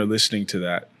young men are listening to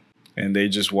that, and they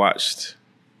just watched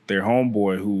their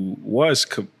homeboy who was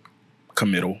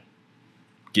committal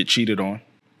get cheated on,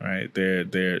 right?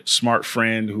 Their smart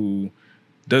friend who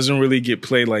doesn't really get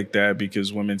played like that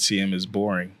because women see him as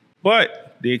boring.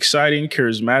 But the exciting,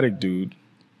 charismatic dude,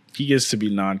 he gets to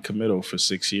be non-committal for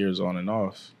 6 years on and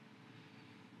off.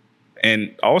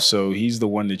 And also, he's the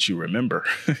one that you remember.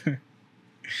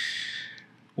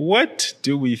 What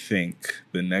do we think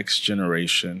the next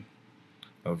generation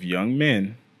of young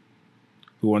men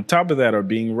who, on top of that, are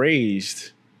being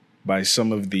raised by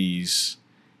some of these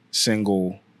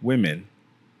single women,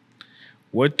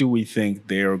 what do we think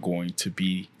they're going to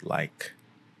be like?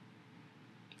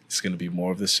 It's going to be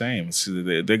more of the same. So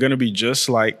they're going to be just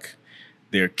like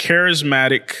their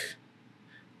charismatic,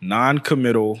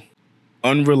 non-committal,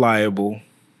 unreliable,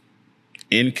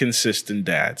 inconsistent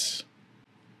dads.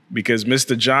 Because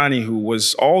Mr. Johnny, who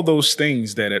was all those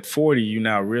things that at 40 you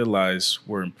now realize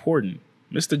were important,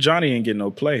 Mr. Johnny ain't getting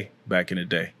no play back in the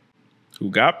day.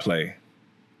 Who got play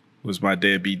was my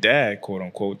deadbeat dad, quote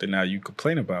unquote, that now you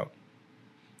complain about.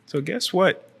 So guess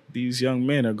what these young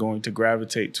men are going to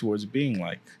gravitate towards being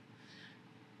like,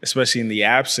 especially in the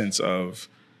absence of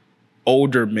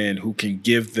older men who can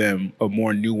give them a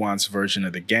more nuanced version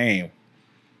of the game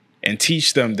and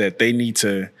teach them that they need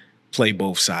to play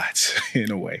both sides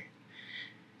in a way.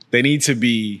 They need to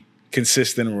be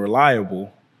consistent and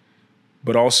reliable,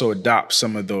 but also adopt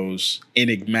some of those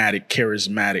enigmatic,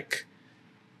 charismatic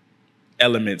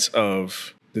elements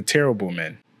of the terrible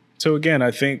men. So again, I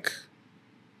think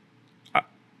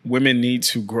women need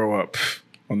to grow up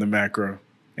on the macro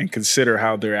and consider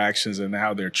how their actions and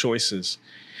how their choices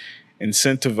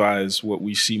incentivize what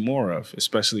we see more of,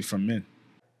 especially from men.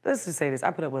 Let's just say this.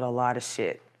 I put up with a lot of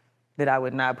shit that I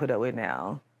would not put up with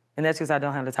now. And that's because I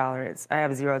don't have the tolerance. I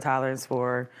have zero tolerance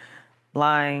for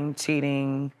lying,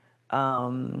 cheating,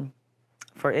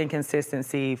 for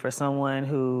inconsistency, for someone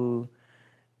who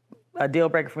a deal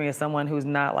breaker for me is someone who's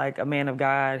not like a man of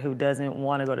God, who doesn't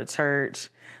want to go to church.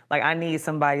 Like, I need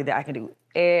somebody that I can do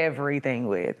everything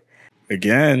with.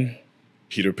 Again,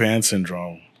 Peter Pan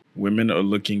syndrome. Women are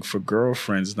looking for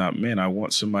girlfriends, not men. I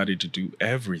want somebody to do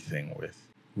everything with.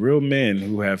 Real men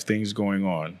who have things going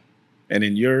on. And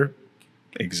in your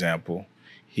example,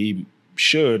 he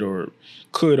should or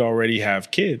could already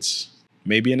have kids,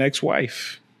 maybe an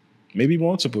ex-wife, maybe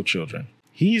multiple children.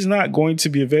 He's not going to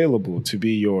be available to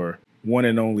be your one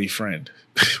and only friend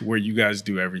where you guys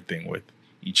do everything with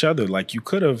each other like you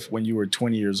could have when you were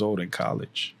 20 years old in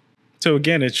college. So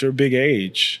again, it's your big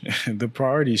age. The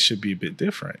priorities should be a bit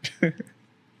different.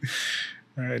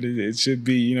 Right? It should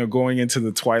be, going into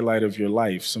the twilight of your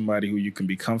life, somebody who you can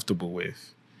be comfortable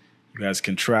with. You guys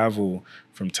can travel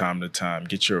from time to time,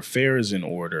 get your affairs in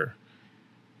order,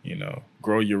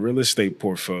 grow your real estate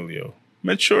portfolio.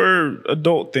 Mature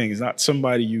adult things, not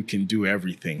somebody you can do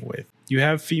everything with. You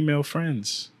have female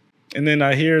friends. And then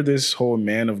I hear this whole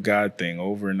man of God thing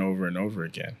over and over and over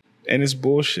again. And it's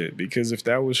bullshit, because if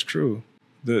that was true,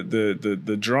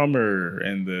 the drummer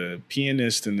and the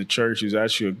pianist in the church who's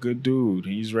actually a good dude,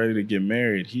 he's ready to get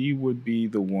married, he would be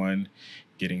the one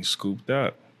getting scooped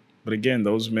up. But again,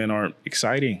 those men aren't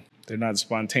exciting. They're not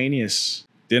spontaneous.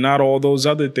 They're not all those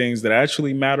other things that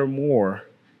actually matter more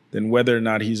than whether or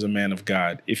not he's a man of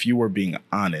God, if you were being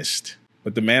honest.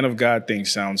 But the man of God thing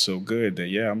sounds so good that,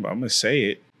 yeah, I'm going to say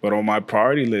it. But on my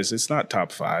priority list, it's not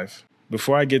top 5.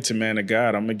 Before I get to man of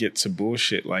God, I'm going to get to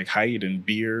bullshit like height and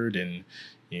beard and,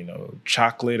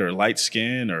 chocolate or light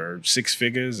skin or 6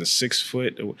 figures or 6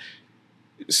 foot.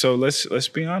 So let's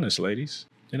be honest, ladies.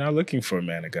 You're not looking for a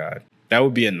man of God. That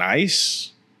would be a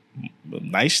nice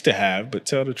to have, but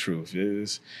tell the truth.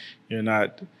 You're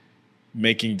not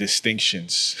making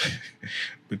distinctions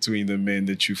between the men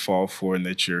that you fall for and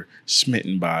that you're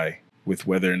smitten by with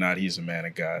whether or not he's a man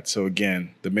of God. So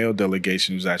again, the male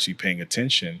delegation who's actually paying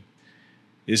attention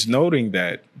is noting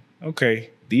that, okay,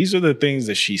 these are the things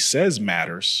that she says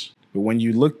matters. But when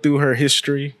you look through her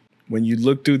history, when you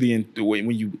look through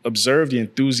when you observe the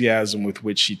enthusiasm with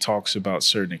which she talks about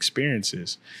certain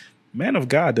experiences, man of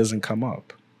God doesn't come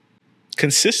up.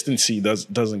 Consistency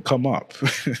doesn't come up.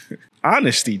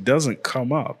 Honesty doesn't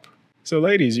come up. So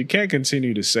ladies, you can't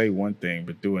continue to say one thing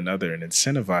but do another and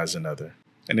incentivize another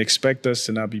and expect us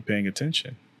to not be paying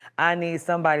attention. I need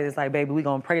somebody that's like, baby, we're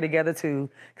going to pray together too,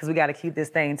 because we got to keep this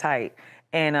thing tight.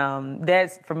 And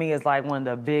that's, for me, is like one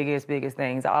of the biggest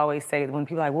things. I always say, when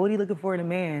people are like, what are you looking for in a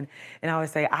man? And I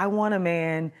always say, I want a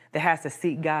man that has to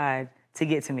seek God to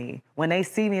get to me. When they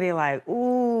see me, they're like,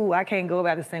 ooh, I can't go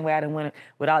about the same way I done went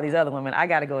with all these other women. I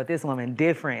got to go with this woman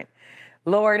different.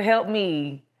 Lord, help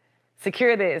me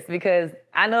secure this, because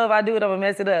I know if I do it, I'm gonna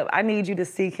mess it up. I need you to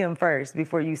seek him first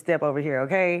before you step over here,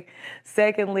 okay?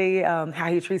 Secondly,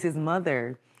 how he treats his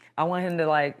mother. I want him to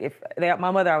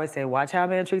my mother always said, watch how a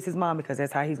man treats his mom, because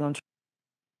that's how he's gonna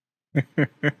treat.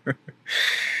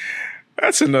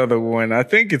 That's another one. I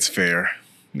think it's fair.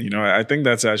 I think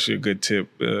that's actually a good tip.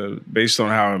 Based on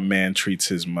how a man treats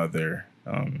his mother,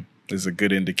 is a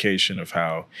good indication of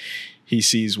how he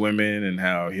sees women and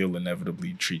how he'll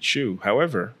inevitably treat you.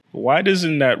 However, why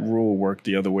doesn't that rule work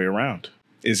the other way around?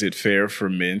 Is it fair for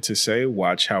men to say,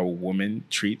 watch how a woman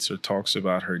treats or talks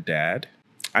about her dad?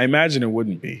 I imagine it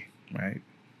wouldn't be, right?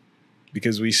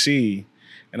 Because we see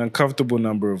an uncomfortable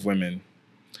number of women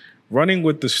running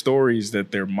with the stories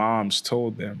that their moms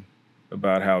told them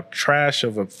about how trash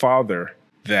of a father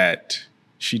that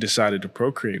she decided to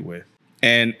procreate with,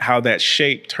 and how that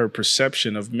shaped her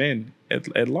perception of men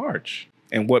at large,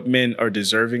 and what men are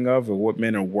deserving of, or what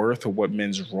men are worth, or what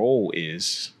men's role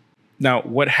is. Now,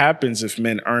 what happens if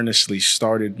men earnestly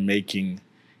started making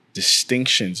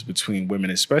distinctions between women,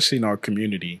 especially in our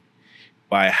community,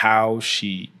 by how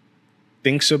she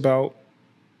thinks about,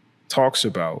 talks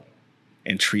about,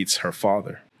 and treats her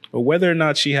father, or whether or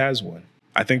not she has one?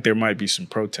 I think there might be some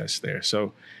protests there.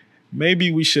 So maybe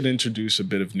we should introduce a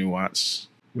bit of nuance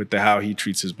with the how he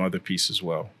treats his mother piece as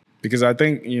well. Because I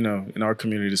think, in our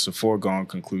community, it's a foregone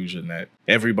conclusion that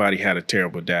everybody had a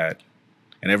terrible dad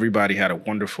and everybody had a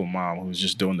wonderful mom who was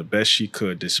just doing the best she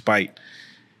could despite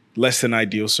less than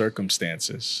ideal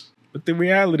circumstances. But the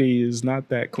reality is not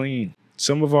that clean.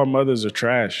 Some of our mothers are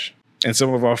trash, and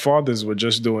some of our fathers were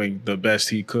just doing the best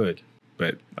he could.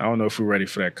 But I don't know if we're ready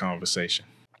for that conversation.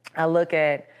 I look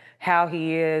at how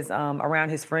he is around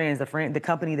his friends, the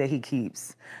company that he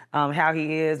keeps, how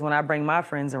he is when I bring my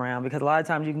friends around, because a lot of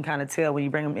times you can kind of tell when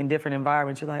you bring them in different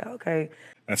environments, you're like, okay.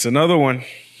 That's another one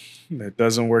that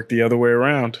doesn't work the other way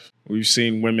around. We've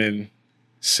seen women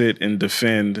sit and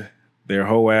defend their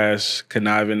hoe ass,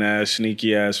 conniving ass,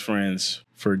 sneaky ass friends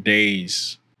for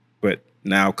days. But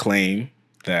now claim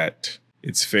that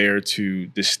it's fair to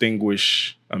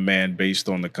distinguish a man based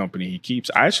on the company he keeps.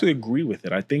 I actually agree with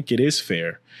it. I think it is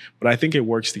fair, but I think it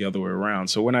works the other way around.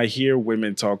 So when I hear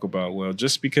women talk about, well,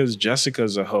 just because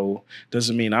Jessica's a hoe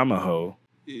doesn't mean I'm a hoe,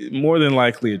 more than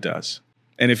likely it does.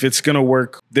 And if it's going to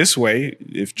work this way,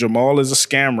 if Jamal is a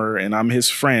scammer and I'm his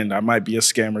friend, I might be a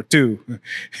scammer too.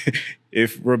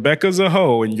 If Rebecca's a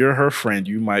hoe and you're her friend,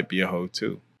 you might be a hoe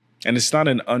too. And it's not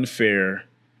an unfair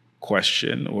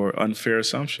question or unfair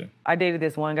assumption. I dated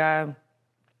this one guy,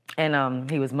 and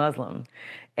he was Muslim,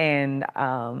 and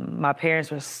my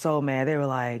parents were so mad. They were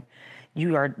like,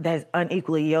 that's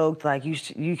unequally yoked. Like you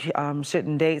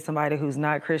shouldn't date somebody who's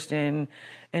not Christian."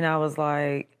 And I was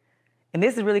like, and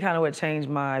this is really kind of what changed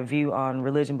my view on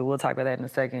religion, but we'll talk about that in a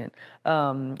second.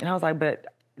 And I was like, but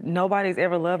nobody's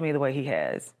ever loved me the way he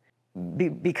has.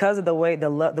 Because of the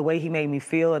way he made me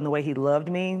feel and the way he loved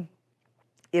me,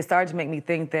 it started to make me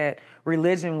think that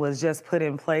religion was just put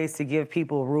in place to give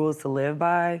people rules to live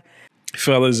by.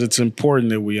 Fellas, it's important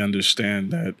that we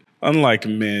understand that, unlike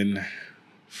men,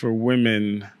 for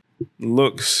women,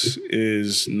 looks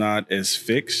is not as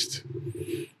fixed.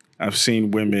 I've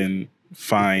seen women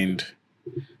find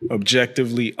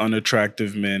objectively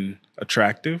unattractive men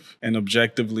attractive and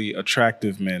objectively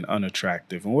attractive men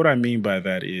unattractive. And what I mean by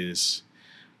that is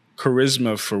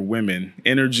charisma for women,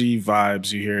 energy,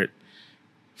 vibes, you hear it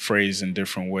phrased in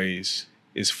different ways,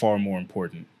 is far more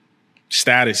important.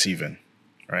 Status even,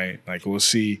 right? Like we'll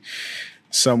see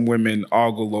some women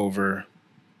ogle over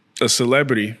a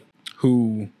celebrity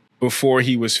who before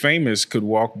he was famous could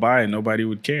walk by and nobody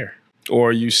would care.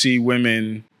 Or you see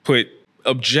women put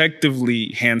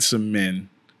objectively handsome men,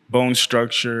 bone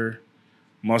structure,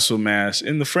 muscle mass,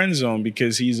 in the friend zone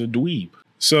because he's a dweeb.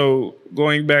 So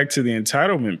going back to the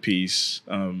entitlement piece,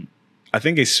 I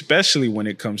think especially when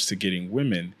it comes to getting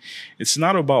women, it's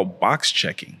not about box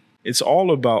checking. It's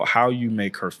all about how you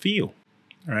make her feel,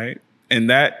 right? And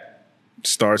that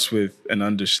starts with an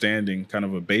understanding, kind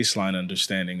of a baseline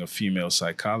understanding of female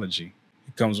psychology.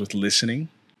 It comes with listening,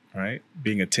 right?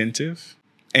 Being attentive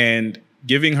and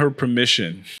giving her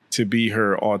permission to be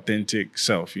her authentic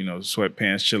self,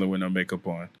 sweatpants, chilling with no makeup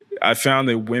on. I found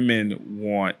that women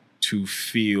want to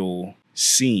feel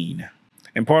seen.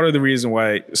 And part of the reason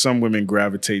why some women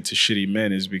gravitate to shitty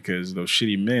men is because those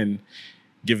shitty men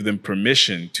give them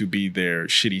permission to be their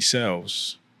shitty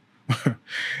selves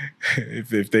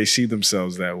if they see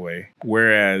themselves that way.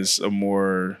 Whereas a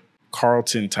more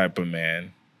Carlton type of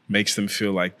man makes them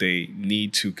feel like they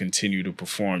need to continue to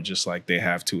perform just like they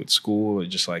have to at school or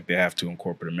just like they have to in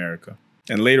corporate America.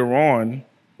 And later on,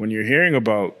 when you're hearing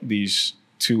about these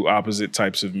two opposite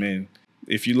types of men,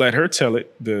 if you let her tell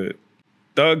it, the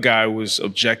thug guy was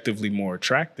objectively more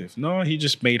attractive. No, he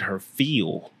just made her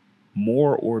feel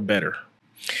more or better.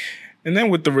 And then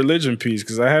with the religion piece,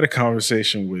 because I had a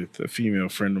conversation with a female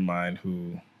friend of mine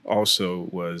who also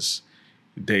was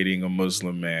dating a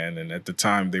Muslim man. And at the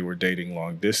time they were dating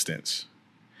long distance.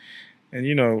 And,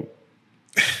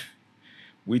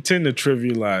 we tend to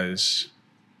trivialize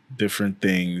different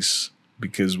things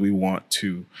because we want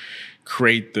to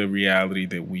create the reality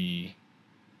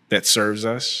that serves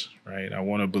us, right? I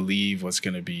want to believe what's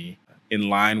going to be in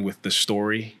line with the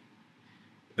story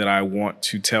that I want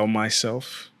to tell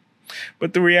myself.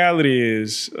 But the reality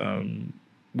is,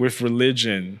 with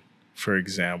religion, for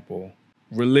example,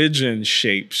 religion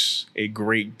shapes a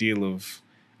great deal of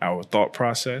our thought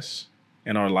process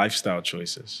and our lifestyle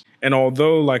choices. And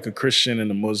although like a Christian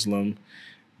and a Muslim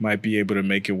might be able to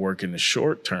make it work in the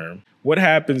short term, what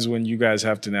happens when you guys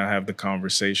have to now have the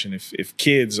conversation? If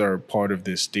kids are part of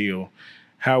this deal,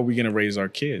 how are we going to raise our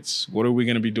kids? What are we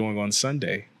going to be doing on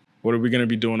Sunday? What are we going to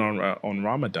be doing on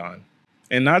Ramadan?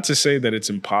 And not to say that it's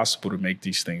impossible to make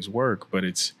these things work, but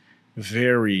it's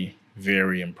very,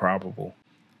 very improbable,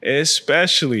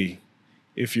 especially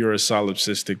if you're a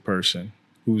solipsistic person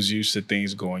who's used to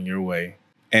things going your way.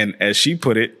 And as she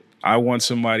put it, I want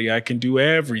somebody I can do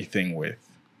everything with.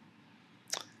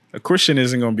 A Christian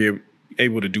isn't going to be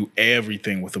able to do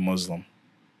everything with a Muslim.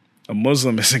 A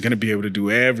Muslim isn't going to be able to do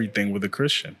everything with a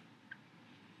Christian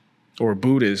or a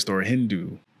Buddhist or a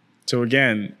Hindu. So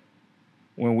again,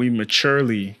 when we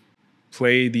maturely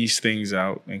play these things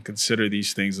out and consider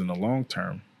these things in the long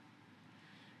term,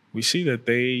 we see that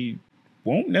they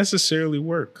won't necessarily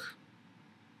work.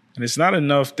 And it's not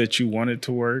enough that you want it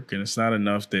to work, and it's not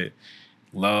enough that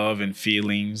love and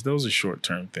feelings, those are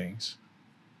short-term things.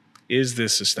 Is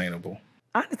this sustainable?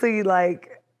 Honestly,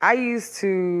 I used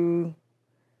to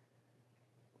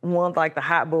want the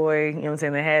hot boy, you know what I'm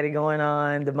saying, that had it going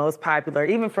on, the most popular,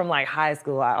 even from high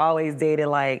school. I always dated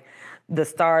the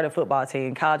star of the football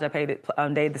team. College, I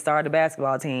dated the star of the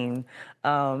basketball team.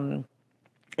 And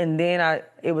then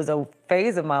it was a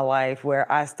phase of my life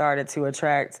where I started to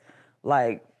attract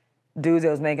like dudes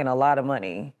that was making a lot of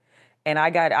money. And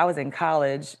I was in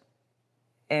college,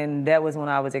 and that was when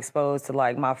I was exposed to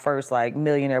like my first like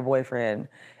millionaire boyfriend.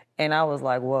 And I was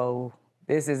like, whoa,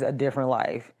 this is a different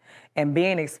life. And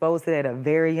being exposed to that at a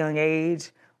very young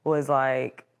age was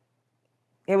like,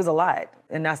 it was a lot.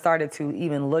 And I started to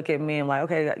even look at men like,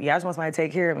 okay, yeah, I just want somebody to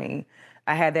take care of me.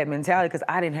 I had that mentality because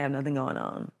I didn't have nothing going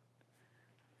on.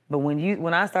 But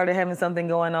when I started having something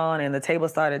going on and the table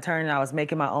started turning, I was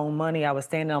making my own money. I was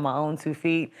standing on my own 2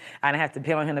 feet. I didn't have to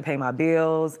depend on him to pay my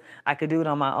bills. I could do it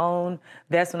on my own.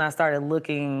 That's when I started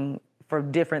looking for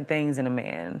different things in a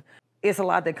man. It's a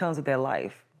lot that comes with that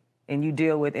life. And you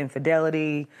deal with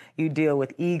infidelity, you deal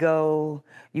with ego,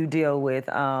 you deal with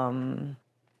a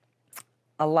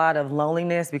lot of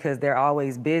loneliness because they're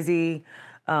always busy.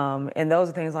 And those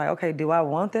are things like, okay, do I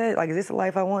want that? Like, is this the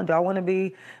life I want? Do I want to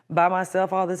be by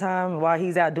myself all the time while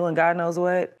he's out doing God knows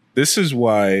what? This is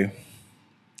why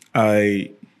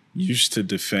I used to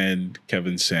defend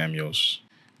Kevin Samuels.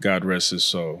 God rest his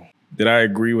soul. Did I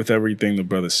agree with everything the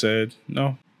brother said?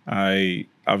 No. I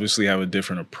obviously have a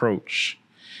different approach.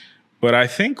 But I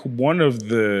think one of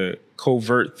the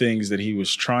covert things that he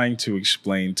was trying to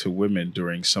explain to women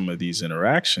during some of these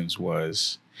interactions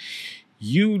was,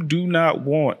 you do not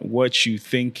want what you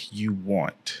think you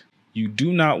want. You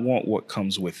do not want what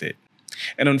comes with it.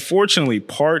 And unfortunately,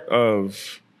 part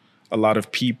of a lot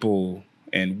of people,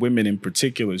 and women in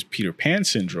particular's Peter Pan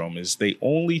syndrome, is they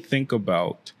only think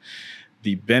about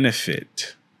the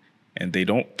benefit and they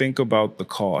don't think about the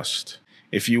cost.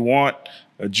 If you want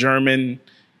a German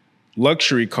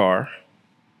luxury car,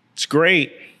 it's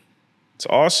great. It's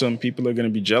awesome. People are going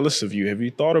to be jealous of you. Have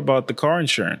you thought about the car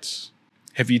insurance?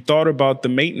 Have you thought about the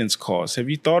maintenance costs? Have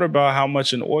you thought about how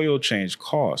much an oil change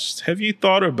costs? Have you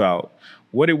thought about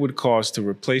what it would cost to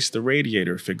replace the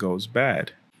radiator if it goes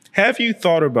bad? Have you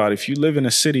thought about, if you live in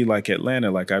a city like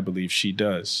Atlanta, like I believe she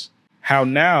does, how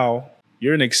now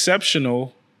you're an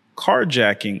exceptional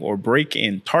carjacking or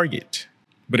break-in target?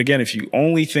 But again, if you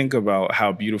only think about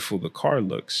how beautiful the car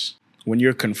looks, when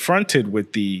you're confronted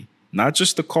with not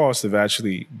just the cost of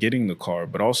actually getting the car,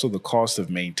 but also the cost of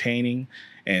maintaining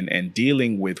and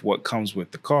dealing with what comes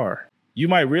with the car, you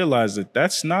might realize that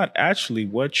that's not actually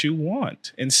what you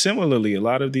want. And similarly, a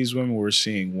lot of these women we're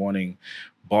seeing wanting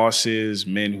bosses,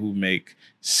 men who make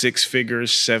 6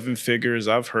 figures, 7 figures.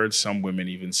 I've heard some women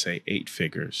even say 8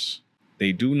 figures.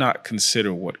 They do not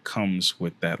consider what comes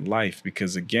with that life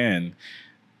because, again,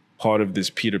 part of this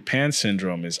Peter Pan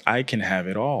syndrome is I can have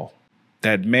it all.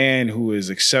 That man who is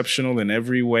exceptional in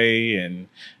every way and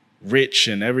rich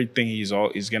and everything, he's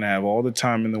going to have all the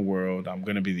time in the world. I'm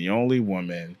going to be the only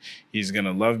woman. He's going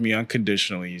to love me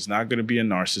unconditionally. He's not going to be a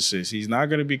narcissist. He's not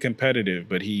going to be competitive,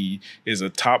 but he is a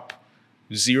top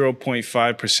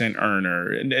 0.5%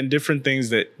 earner and different things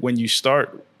that when you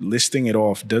start listing it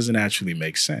off doesn't actually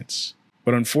make sense.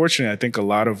 But unfortunately, I think a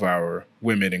lot of our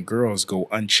women and girls go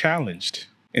unchallenged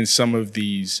in some of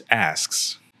these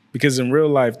asks. Because in real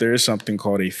life, there is something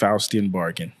called a Faustian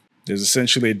bargain. There's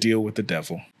essentially a deal with the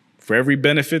devil. For every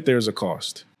benefit, there's a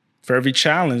cost. For every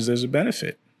challenge, there's a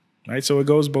benefit, right? So it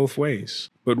goes both ways.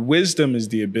 But wisdom is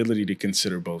the ability to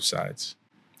consider both sides.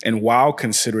 And while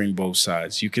considering both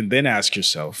sides, you can then ask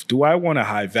yourself, do I want a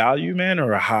high value man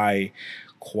or a high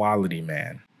quality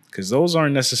man? Because those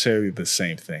aren't necessarily the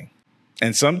same thing.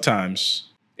 And sometimes,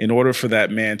 in order for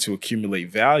that man to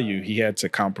accumulate value, he had to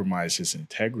compromise his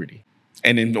integrity.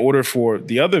 And in order for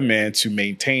the other man to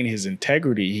maintain his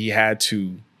integrity, he had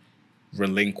to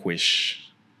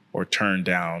relinquish or turn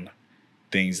down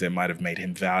things that might have made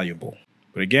him valuable.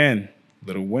 But again,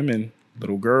 little women,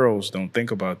 little girls don't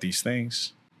think about these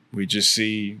things. We just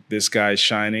see this guy's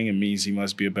shining. It means he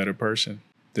must be a better person.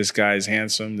 This guy is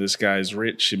handsome. This guy is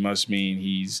rich. It must mean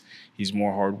he's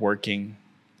more hardworking.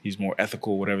 He's more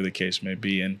ethical, whatever the case may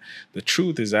be. And the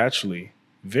truth is actually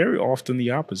very often the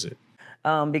opposite.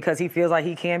 Because he feels like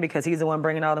he can, because he's the one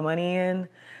bringing all the money in.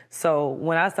 So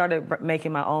when I started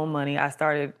making my own money,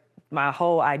 my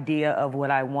whole idea of what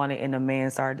I wanted in a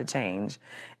man started to change.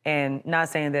 And not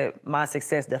saying that my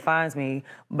success defines me,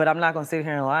 but I'm not going to sit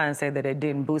here and lie and say that it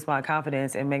didn't boost my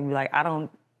confidence and make me like, I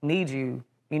don't need you.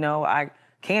 You know, I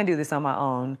can do this on my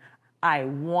own. I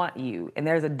want you. And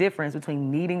there's a difference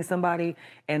between needing somebody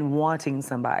and wanting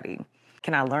somebody.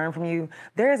 Can I learn from you?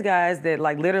 There's guys that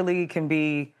like literally can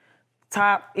be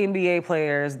top NBA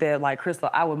players that like, Crystal,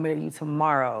 I would marry you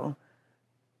tomorrow.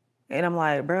 And I'm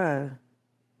like, bruh,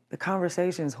 the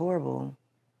conversation is horrible.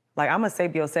 Like, I'm a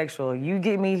sapiosexual. You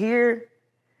get me here,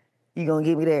 you gonna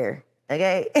get me there.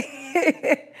 Okay?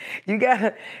 you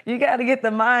gotta get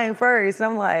the mind first.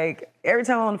 And I'm like, every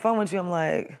time I'm on the phone with you, I'm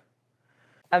like,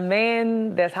 a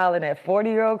man that's hollering at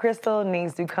 40-year-old Crystal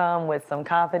needs to come with some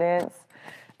confidence,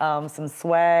 some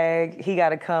swag. He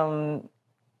gotta come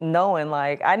knowing,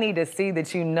 like, I need to see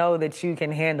that you know that you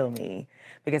can handle me.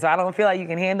 Because if I don't feel like you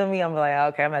can handle me, I'm like,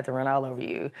 okay, I'm gonna have to run all over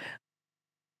you.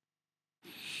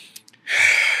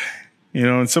 You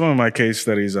know, in some of my case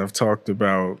studies, I've talked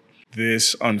about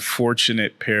this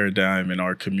unfortunate paradigm in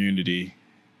our community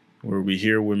where we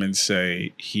hear women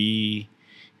say, he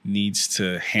needs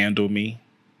to handle me.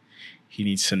 He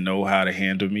needs to know how to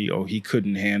handle me. Oh, he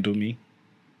couldn't handle me.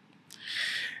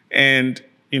 And,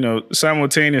 you know,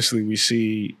 simultaneously, we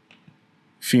see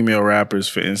female rappers,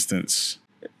 for instance,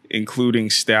 including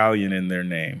Stallion in their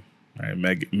name, right?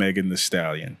 Megan Thee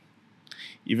Stallion,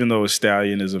 even though a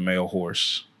stallion is a male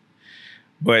horse.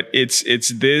 But it's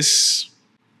this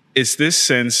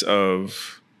sense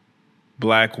of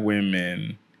Black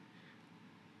women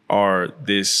are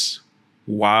this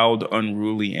wild,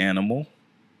 unruly animal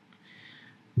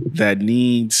that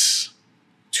needs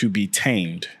to be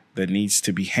tamed, that needs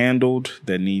to be handled,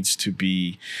 that needs to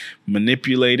be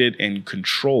manipulated and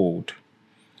controlled,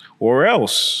 or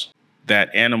else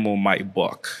that animal might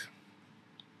buck.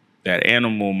 That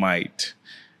animal might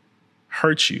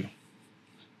hurt you.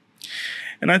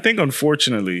 And I think,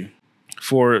 unfortunately,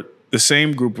 for the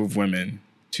same group of women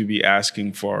to be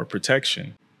asking for our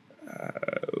protection,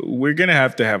 we're going to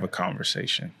have a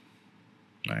conversation,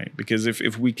 right? Because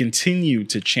if we continue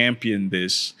to champion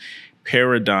this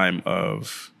paradigm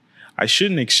of, I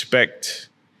shouldn't expect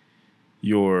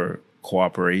your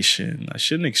cooperation, I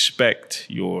shouldn't expect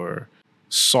your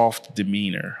soft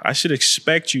demeanor, I should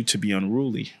expect you to be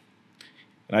unruly.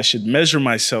 And I should measure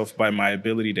myself by my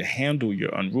ability to handle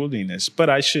your unruliness, but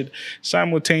I should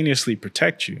simultaneously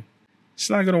protect you. It's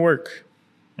not going to work,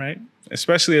 right?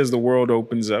 Especially as the world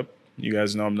opens up. You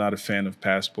guys know I'm not a fan of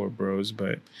passport bros,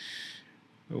 but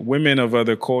women of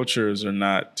other cultures are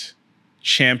not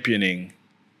championing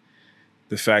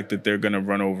the fact that they're going to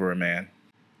run over a man.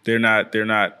 They're not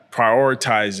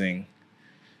prioritizing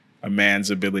a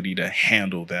man's ability to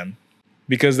handle them,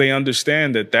 because they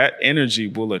understand that that energy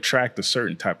will attract a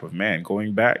certain type of man.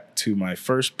 Going back to my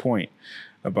first point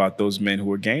about those men who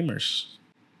are gamers,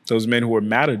 those men who are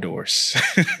matadors.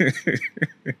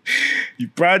 You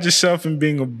pride yourself in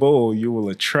being a bull, you will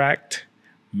attract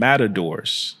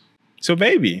matadors. So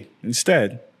maybe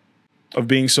instead of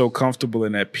being so comfortable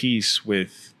and at peace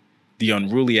with the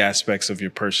unruly aspects of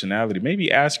your personality,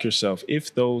 maybe ask yourself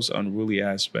if those unruly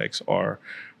aspects are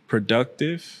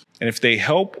productive, and if they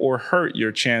help or hurt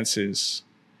your chances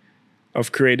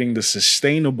of creating the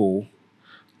sustainable,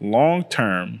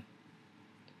 long-term,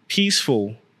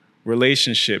 peaceful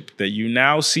relationship that you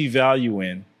now see value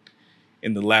in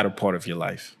the latter part of your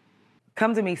life.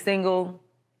 Come to me single.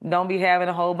 Don't be having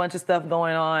a whole bunch of stuff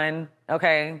going on,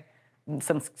 okay?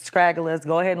 Some scragglers,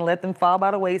 go ahead and let them fall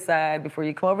by the wayside before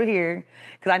you come over here,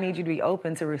 because I need you to be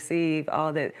open to receive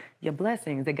all that, your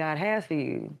blessings that God has for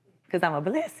you, because I'm a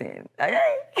blessing, okay?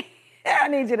 I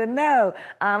need you to know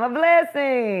I'm a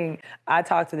blessing. I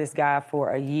talked to this guy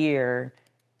for a year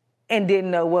and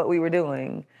didn't know what we were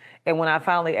doing. And when I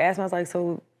finally asked him, I was like,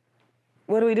 so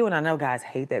what are we doing? I know guys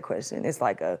hate that question. It's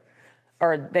like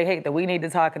or they hate that we need to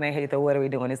talk, and they hate the what are we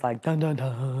doing? It's like, dun, dun,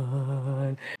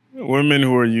 dun. Women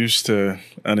who are used to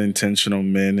unintentional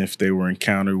men, if they were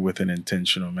encountered with an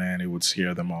intentional man, it would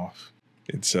scare them off.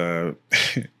 It's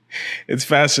it's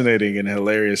fascinating and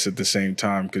hilarious at the same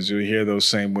time, because you hear those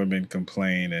same women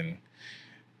complain and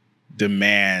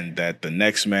demand that the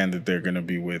next man that they're going to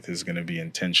be with is going to be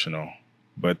intentional.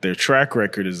 But their track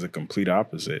record is the complete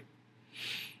opposite.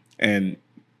 And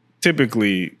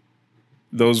typically,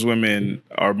 those women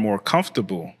are more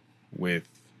comfortable with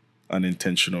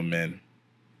unintentional men,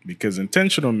 because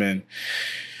intentional men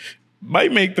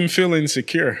might make them feel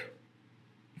insecure,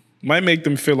 might make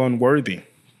them feel unworthy,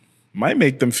 might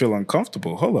make them feel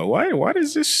uncomfortable. Hold on, why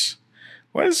does this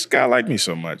guy like me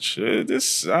so much?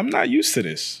 I'm not used to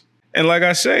this. And like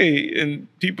I say, and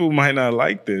people might not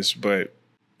like this, but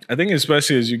I think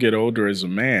especially as you get older as a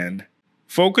man,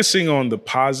 focusing on the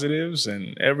positives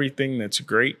and everything that's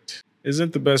great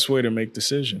isn't the best way to make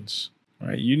decisions,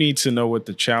 right? You need to know what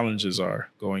the challenges are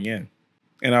going in.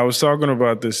 And I was talking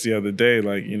about this the other day,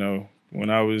 like, you know, when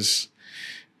I was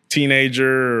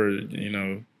teenager or, you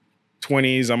know,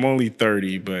 20s, I'm only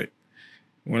 30, but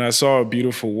when I saw a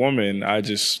beautiful woman, I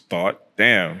just thought,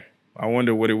 damn, I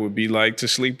wonder what it would be like to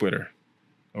sleep with her.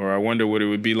 Or I wonder what it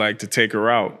would be like to take her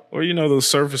out. Or, you know, those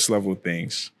surface level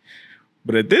things.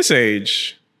 But at this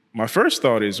age, my first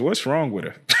thought is, what's wrong with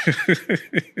her?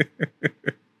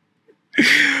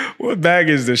 What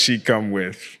baggage does she come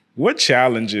with? What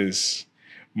challenges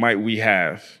might we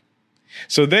have?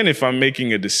 So then if I'm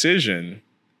making a decision,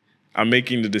 I'm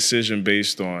making the decision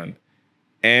based on,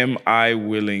 am I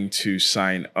willing to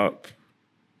sign up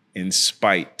in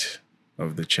spite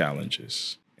of the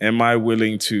challenges? Am I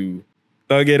willing to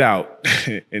thug it out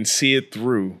and see it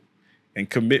through and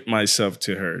commit myself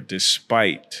to her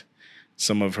despite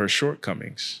some of her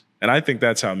shortcomings? And I think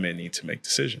that's how men need to make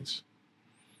decisions,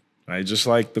 right? Just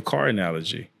like the car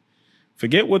analogy.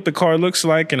 Forget what the car looks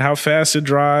like and how fast it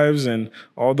drives and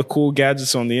all the cool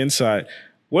gadgets on the inside.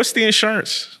 What's the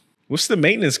insurance? What's the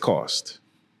maintenance cost?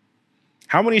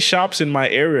 How many shops in my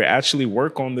area actually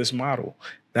work on this model?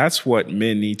 That's what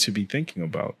men need to be thinking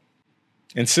about.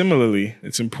 And similarly,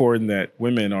 it's important that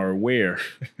women are aware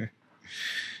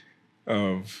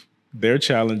of their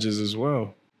challenges as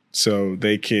well, so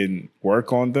they can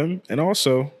work on them and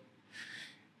also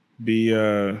be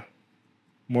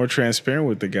more transparent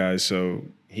with the guy so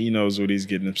he knows what he's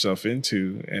getting himself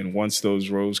into. And once those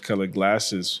rose-colored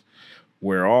glasses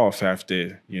wear off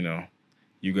after,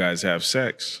 you guys have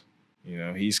sex,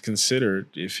 he's considered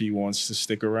if he wants to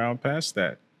stick around past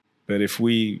that. But if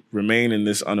we remain in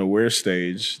this unaware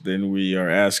stage, then we are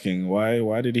asking,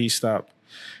 why did he stop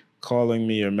calling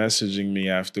me or messaging me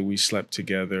after we slept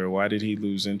together? Or why did he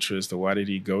lose interest? Or why did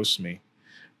he ghost me?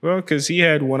 Well, because he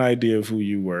had one idea of who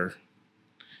you were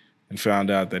and found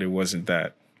out that it wasn't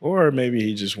that. Or maybe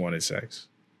he just wanted sex.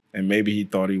 And maybe he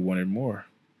thought he wanted more.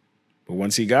 But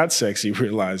once he got sex, he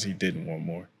realized he didn't want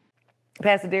more.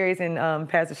 Pastor Darius and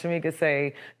Pastor Shamika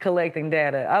say collecting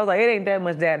data. I was like, it ain't that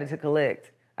much data to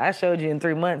collect. I showed you in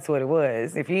 3 months what it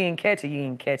was. If you didn't catch it, you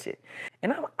didn't catch it.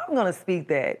 And I'm going to speak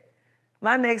that.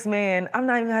 My next man, I'm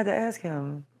not even going to have to ask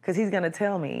him because he's going to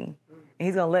tell me. And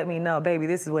he's going to let me know, baby,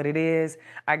 this is what it is.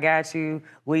 I got you.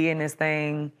 We in this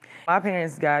thing. My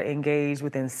parents got engaged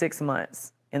within 6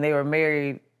 months, and they were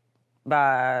married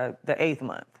by the 8th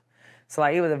month. So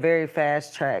like it was a very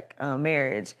fast track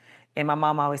marriage. And my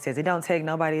mom always says, it don't take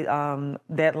nobody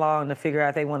that long to figure out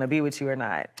if they want to be with you or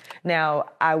not. Now,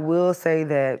 I will say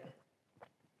that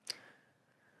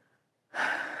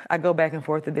I go back and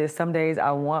forth with this. Some days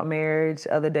I want marriage.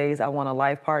 Other days I want a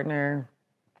life partner.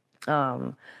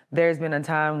 There's been a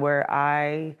time where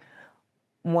I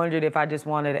wondered if I just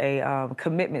wanted a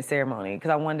commitment ceremony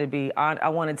because I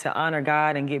wanted to honor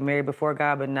God and get married before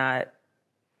God, but not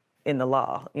in the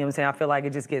law. You know what I'm saying? I feel like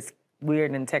it just gets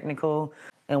weird and technical.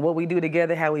 And what we do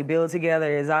together, how we build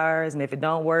together is ours. And if it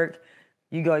don't work,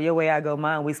 you go your way, I go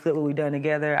mine. We split what we done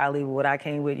together. I leave what I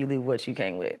came with, you leave what you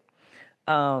came with.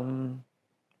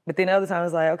 But then other times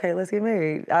it's like, okay, let's get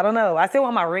married. I don't know. I still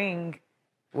want my ring.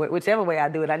 Whichever way I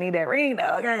do it, I need that ring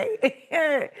though, okay?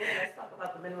 Let's talk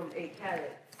about the minimum 8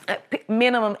 carats.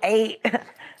 Minimum 8.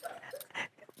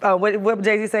 What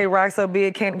Jay-Z say, rock so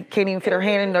big, can't even fit her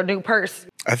hand in her new purse.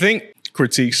 I think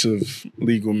critiques of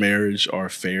legal marriage are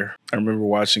fair. I remember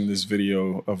watching this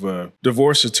video of a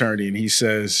divorce attorney, and he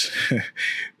says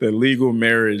that legal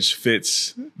marriage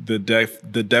fits the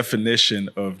definition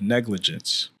of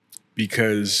negligence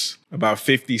because about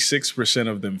 56%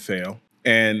 of them fail,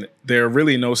 and there are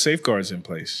really no safeguards in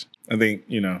place. I think,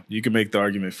 you can make the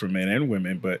argument for men and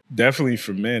women, but definitely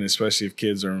for men, especially if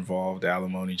kids are involved,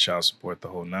 alimony, child support, the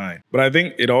whole nine. But I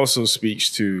think it also speaks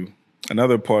to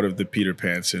another part of the Peter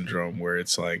Pan syndrome where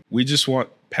it's like, we just want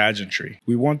pageantry.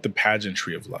 We want the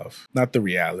pageantry of love, not the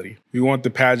reality. We want the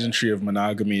pageantry of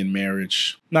monogamy and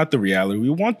marriage, not the reality. We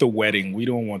want the wedding. We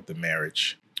don't want the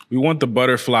marriage. We want the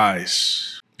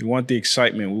butterflies. We want the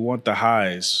excitement. We want the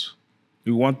highs.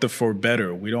 We want the for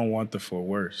better. We don't want the for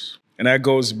worse. And that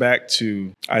goes back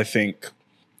to, I think,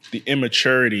 the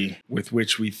immaturity with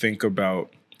which we think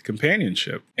about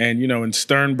companionship. And, in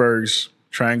Sternberg's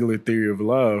triangular theory of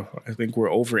love, I think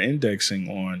we're over-indexing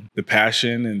on the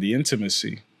passion and the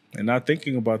intimacy and not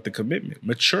thinking about the commitment.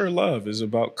 Mature love is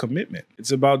about commitment.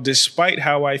 It's about, despite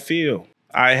how I feel,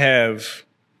 I have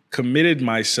committed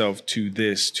myself to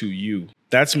this, to you.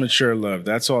 That's mature love.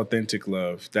 That's authentic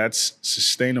love. That's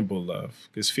sustainable love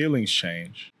because feelings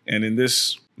change. And in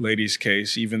this lady's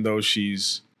case, even though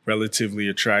she's relatively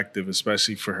attractive,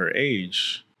 especially for her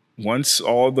age, once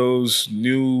all those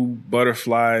new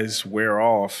butterflies wear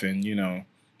off and,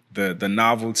 the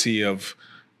novelty of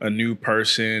a new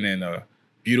person and a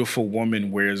beautiful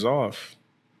woman wears off,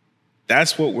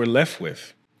 that's what we're left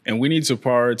with. And we need to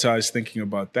prioritize thinking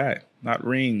about that, not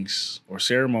rings or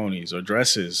ceremonies or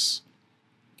dresses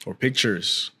or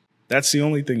pictures. That's the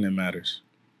only thing that matters.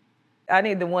 I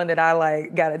need the one that I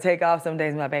got to take off some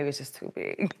days. My baby's just too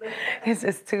big. It's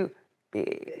just too.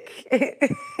 big.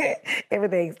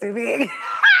 Everything's too big.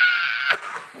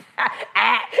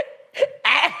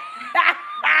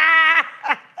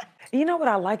 You know what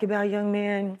I like about young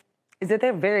men is that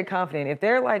they're very confident. If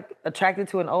they're like attracted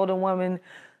to an older woman,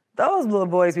 those little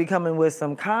boys be coming with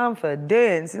some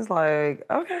confidence. It's like,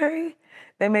 okay.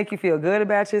 They make you feel good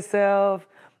about yourself.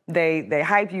 They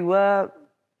hype you up.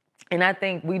 And I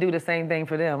think we do the same thing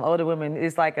for them. Older women,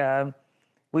 it's like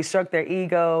we stroke their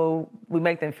ego. We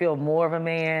make them feel more of a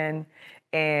man.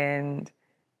 And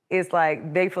it's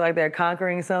like they feel like they're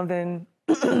conquering something,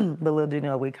 but little do you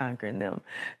know we conquering them.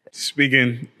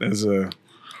 Speaking as a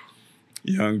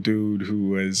young dude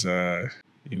who has,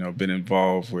 been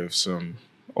involved with some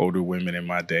older women in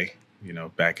my day,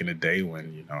 back in the day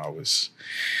when, I was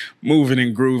moving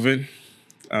and grooving.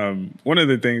 One of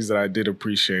the things that I did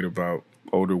appreciate about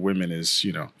older women is,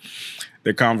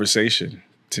 their conversation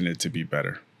tended to be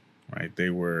better, right? They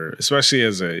were, especially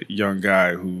as a young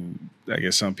guy who I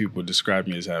guess some people describe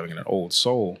me as having an old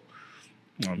soul.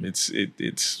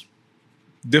 It's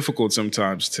difficult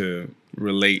sometimes to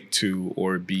relate to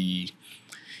or be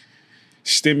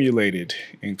stimulated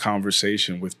in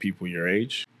conversation with people your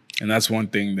age. And that's one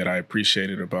thing that I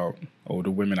appreciated about older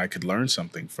women. I could learn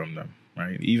something from them,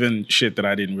 right? Even shit that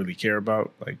I didn't really care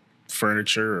about, like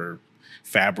furniture or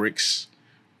fabrics,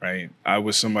 right? I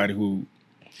was somebody who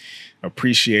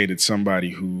appreciated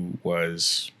somebody who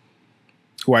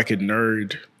I could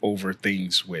nerd over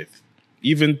things with,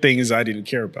 even things I didn't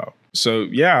care about. So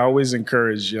yeah, I always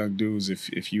encourage young dudes,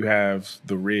 if you have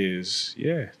the riz,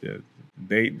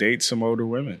 date some older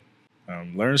women,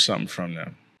 learn something from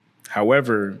them.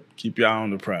 However, keep your eye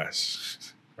on the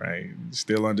prize, right?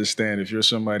 Still understand if you're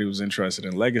somebody who's interested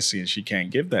in legacy and she can't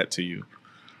give that to you,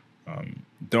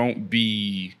 don't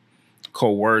be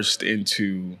coerced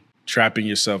into trapping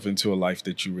yourself into a life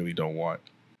that you really don't want.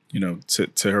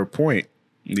 To her point,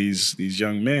 these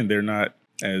young men, they're not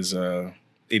as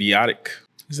idiotic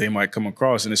as they might come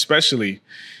across. And especially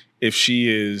if she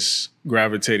is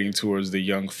gravitating towards the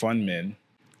young, fun men,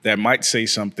 that might say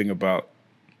something about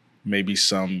maybe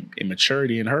some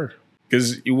immaturity in her.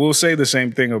 Because you will say the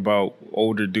same thing about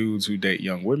older dudes who date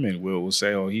young women. We'll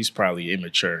say, oh, he's probably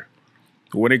immature.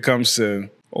 But when it comes to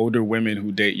older women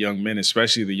who date young men,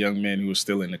 especially the young men who are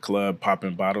still in the club,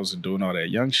 popping bottles and doing all that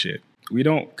young shit, we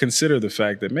don't consider the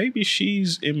fact that maybe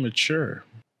she's immature.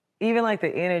 Even like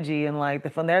the energy and like the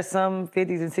fun. There's some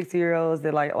 50s and 60-year-olds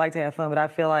that like to have fun, but I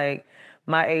feel like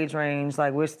my age range,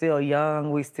 like we're still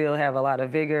young. We still have a lot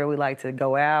of vigor. We like to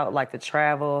go out, like to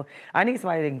travel. I need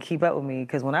somebody that can keep up with me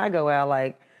because when I go out,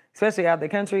 like, especially out the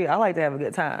country, I like to have a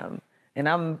good time. And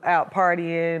I'm out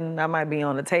partying. I might be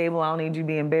on the table. I don't need you to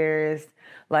be embarrassed.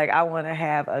 Like, I want to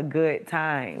have a good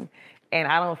time. And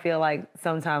I don't feel like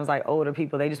sometimes like older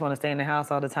people, they just want to stay in the house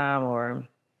all the time or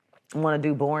want to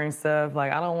do boring stuff.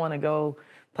 Like, I don't want to go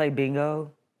play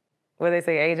bingo where they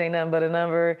say age ain't nothing but a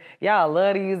number. Y'all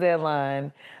love to use that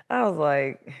line. I was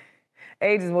like,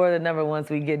 age is more than a number once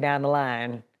we get down the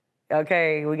line.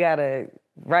 Okay, we gotta,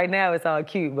 right now it's all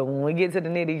cute, but when we get to the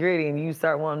nitty gritty and you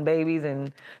start wanting babies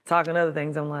and talking other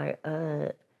things, I'm like,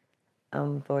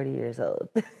 I'm 40 years old.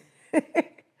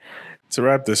 To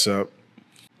wrap this up,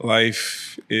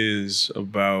 life is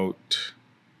about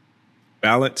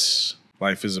balance.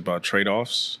 Life is about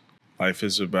trade-offs. Life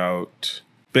is about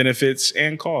benefits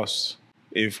and costs.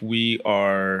 If we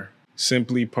are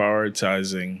simply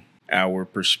prioritizing our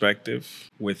perspective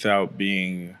without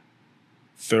being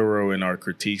thorough in our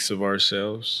critiques of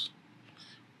ourselves,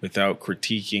 without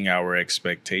critiquing our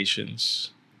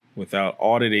expectations, without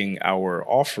auditing our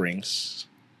offerings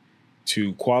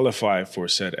to qualify for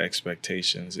said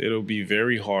expectations, it'll be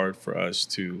very hard for us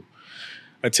to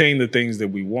attain the things that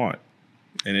we want.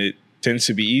 And it tends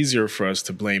to be easier for us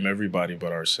to blame everybody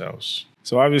but ourselves.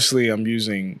 So obviously I'm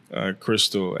using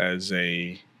Crystal as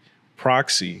a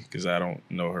proxy because I don't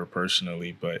know her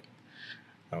personally, but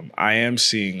I am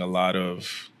seeing a lot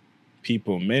of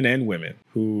people, men and women,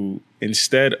 who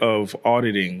instead of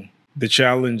auditing the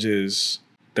challenges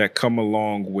that come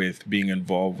along with being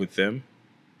involved with them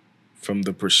from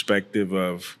the perspective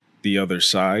of the other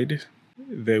side,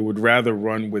 they would rather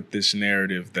run with this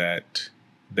narrative that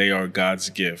they are God's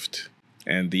gift.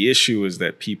 And the issue is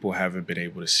that people haven't been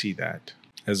able to see that,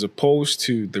 as opposed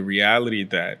to the reality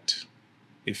that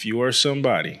if you are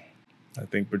somebody, I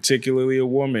think particularly a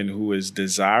woman who is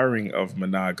desiring of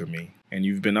monogamy, and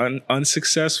you've been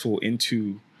unsuccessful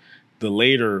into the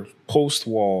later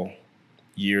post-wall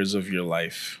years of your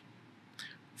life,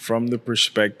 from the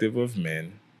perspective of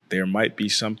men, there might be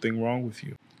something wrong with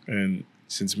you. And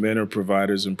since men are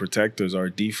providers and protectors, our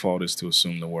default is to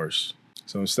assume the worst.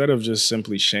 So instead of just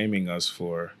simply shaming us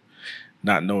for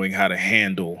not knowing how to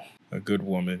handle a good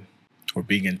woman, or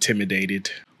being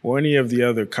intimidated, or any of the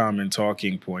other common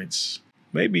talking points,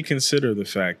 maybe consider the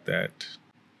fact that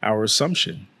our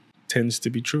assumption tends to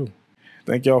be true.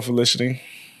 Thank y'all for listening.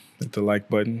 Hit the like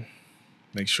button.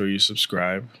 Make sure you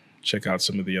subscribe. Check out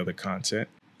some of the other content.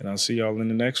 And I'll see y'all in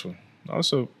the next one.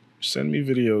 Also, send me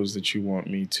videos that you want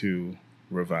me to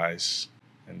revise.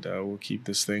 And we'll keep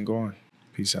this thing going.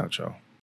 Peace out, y'all.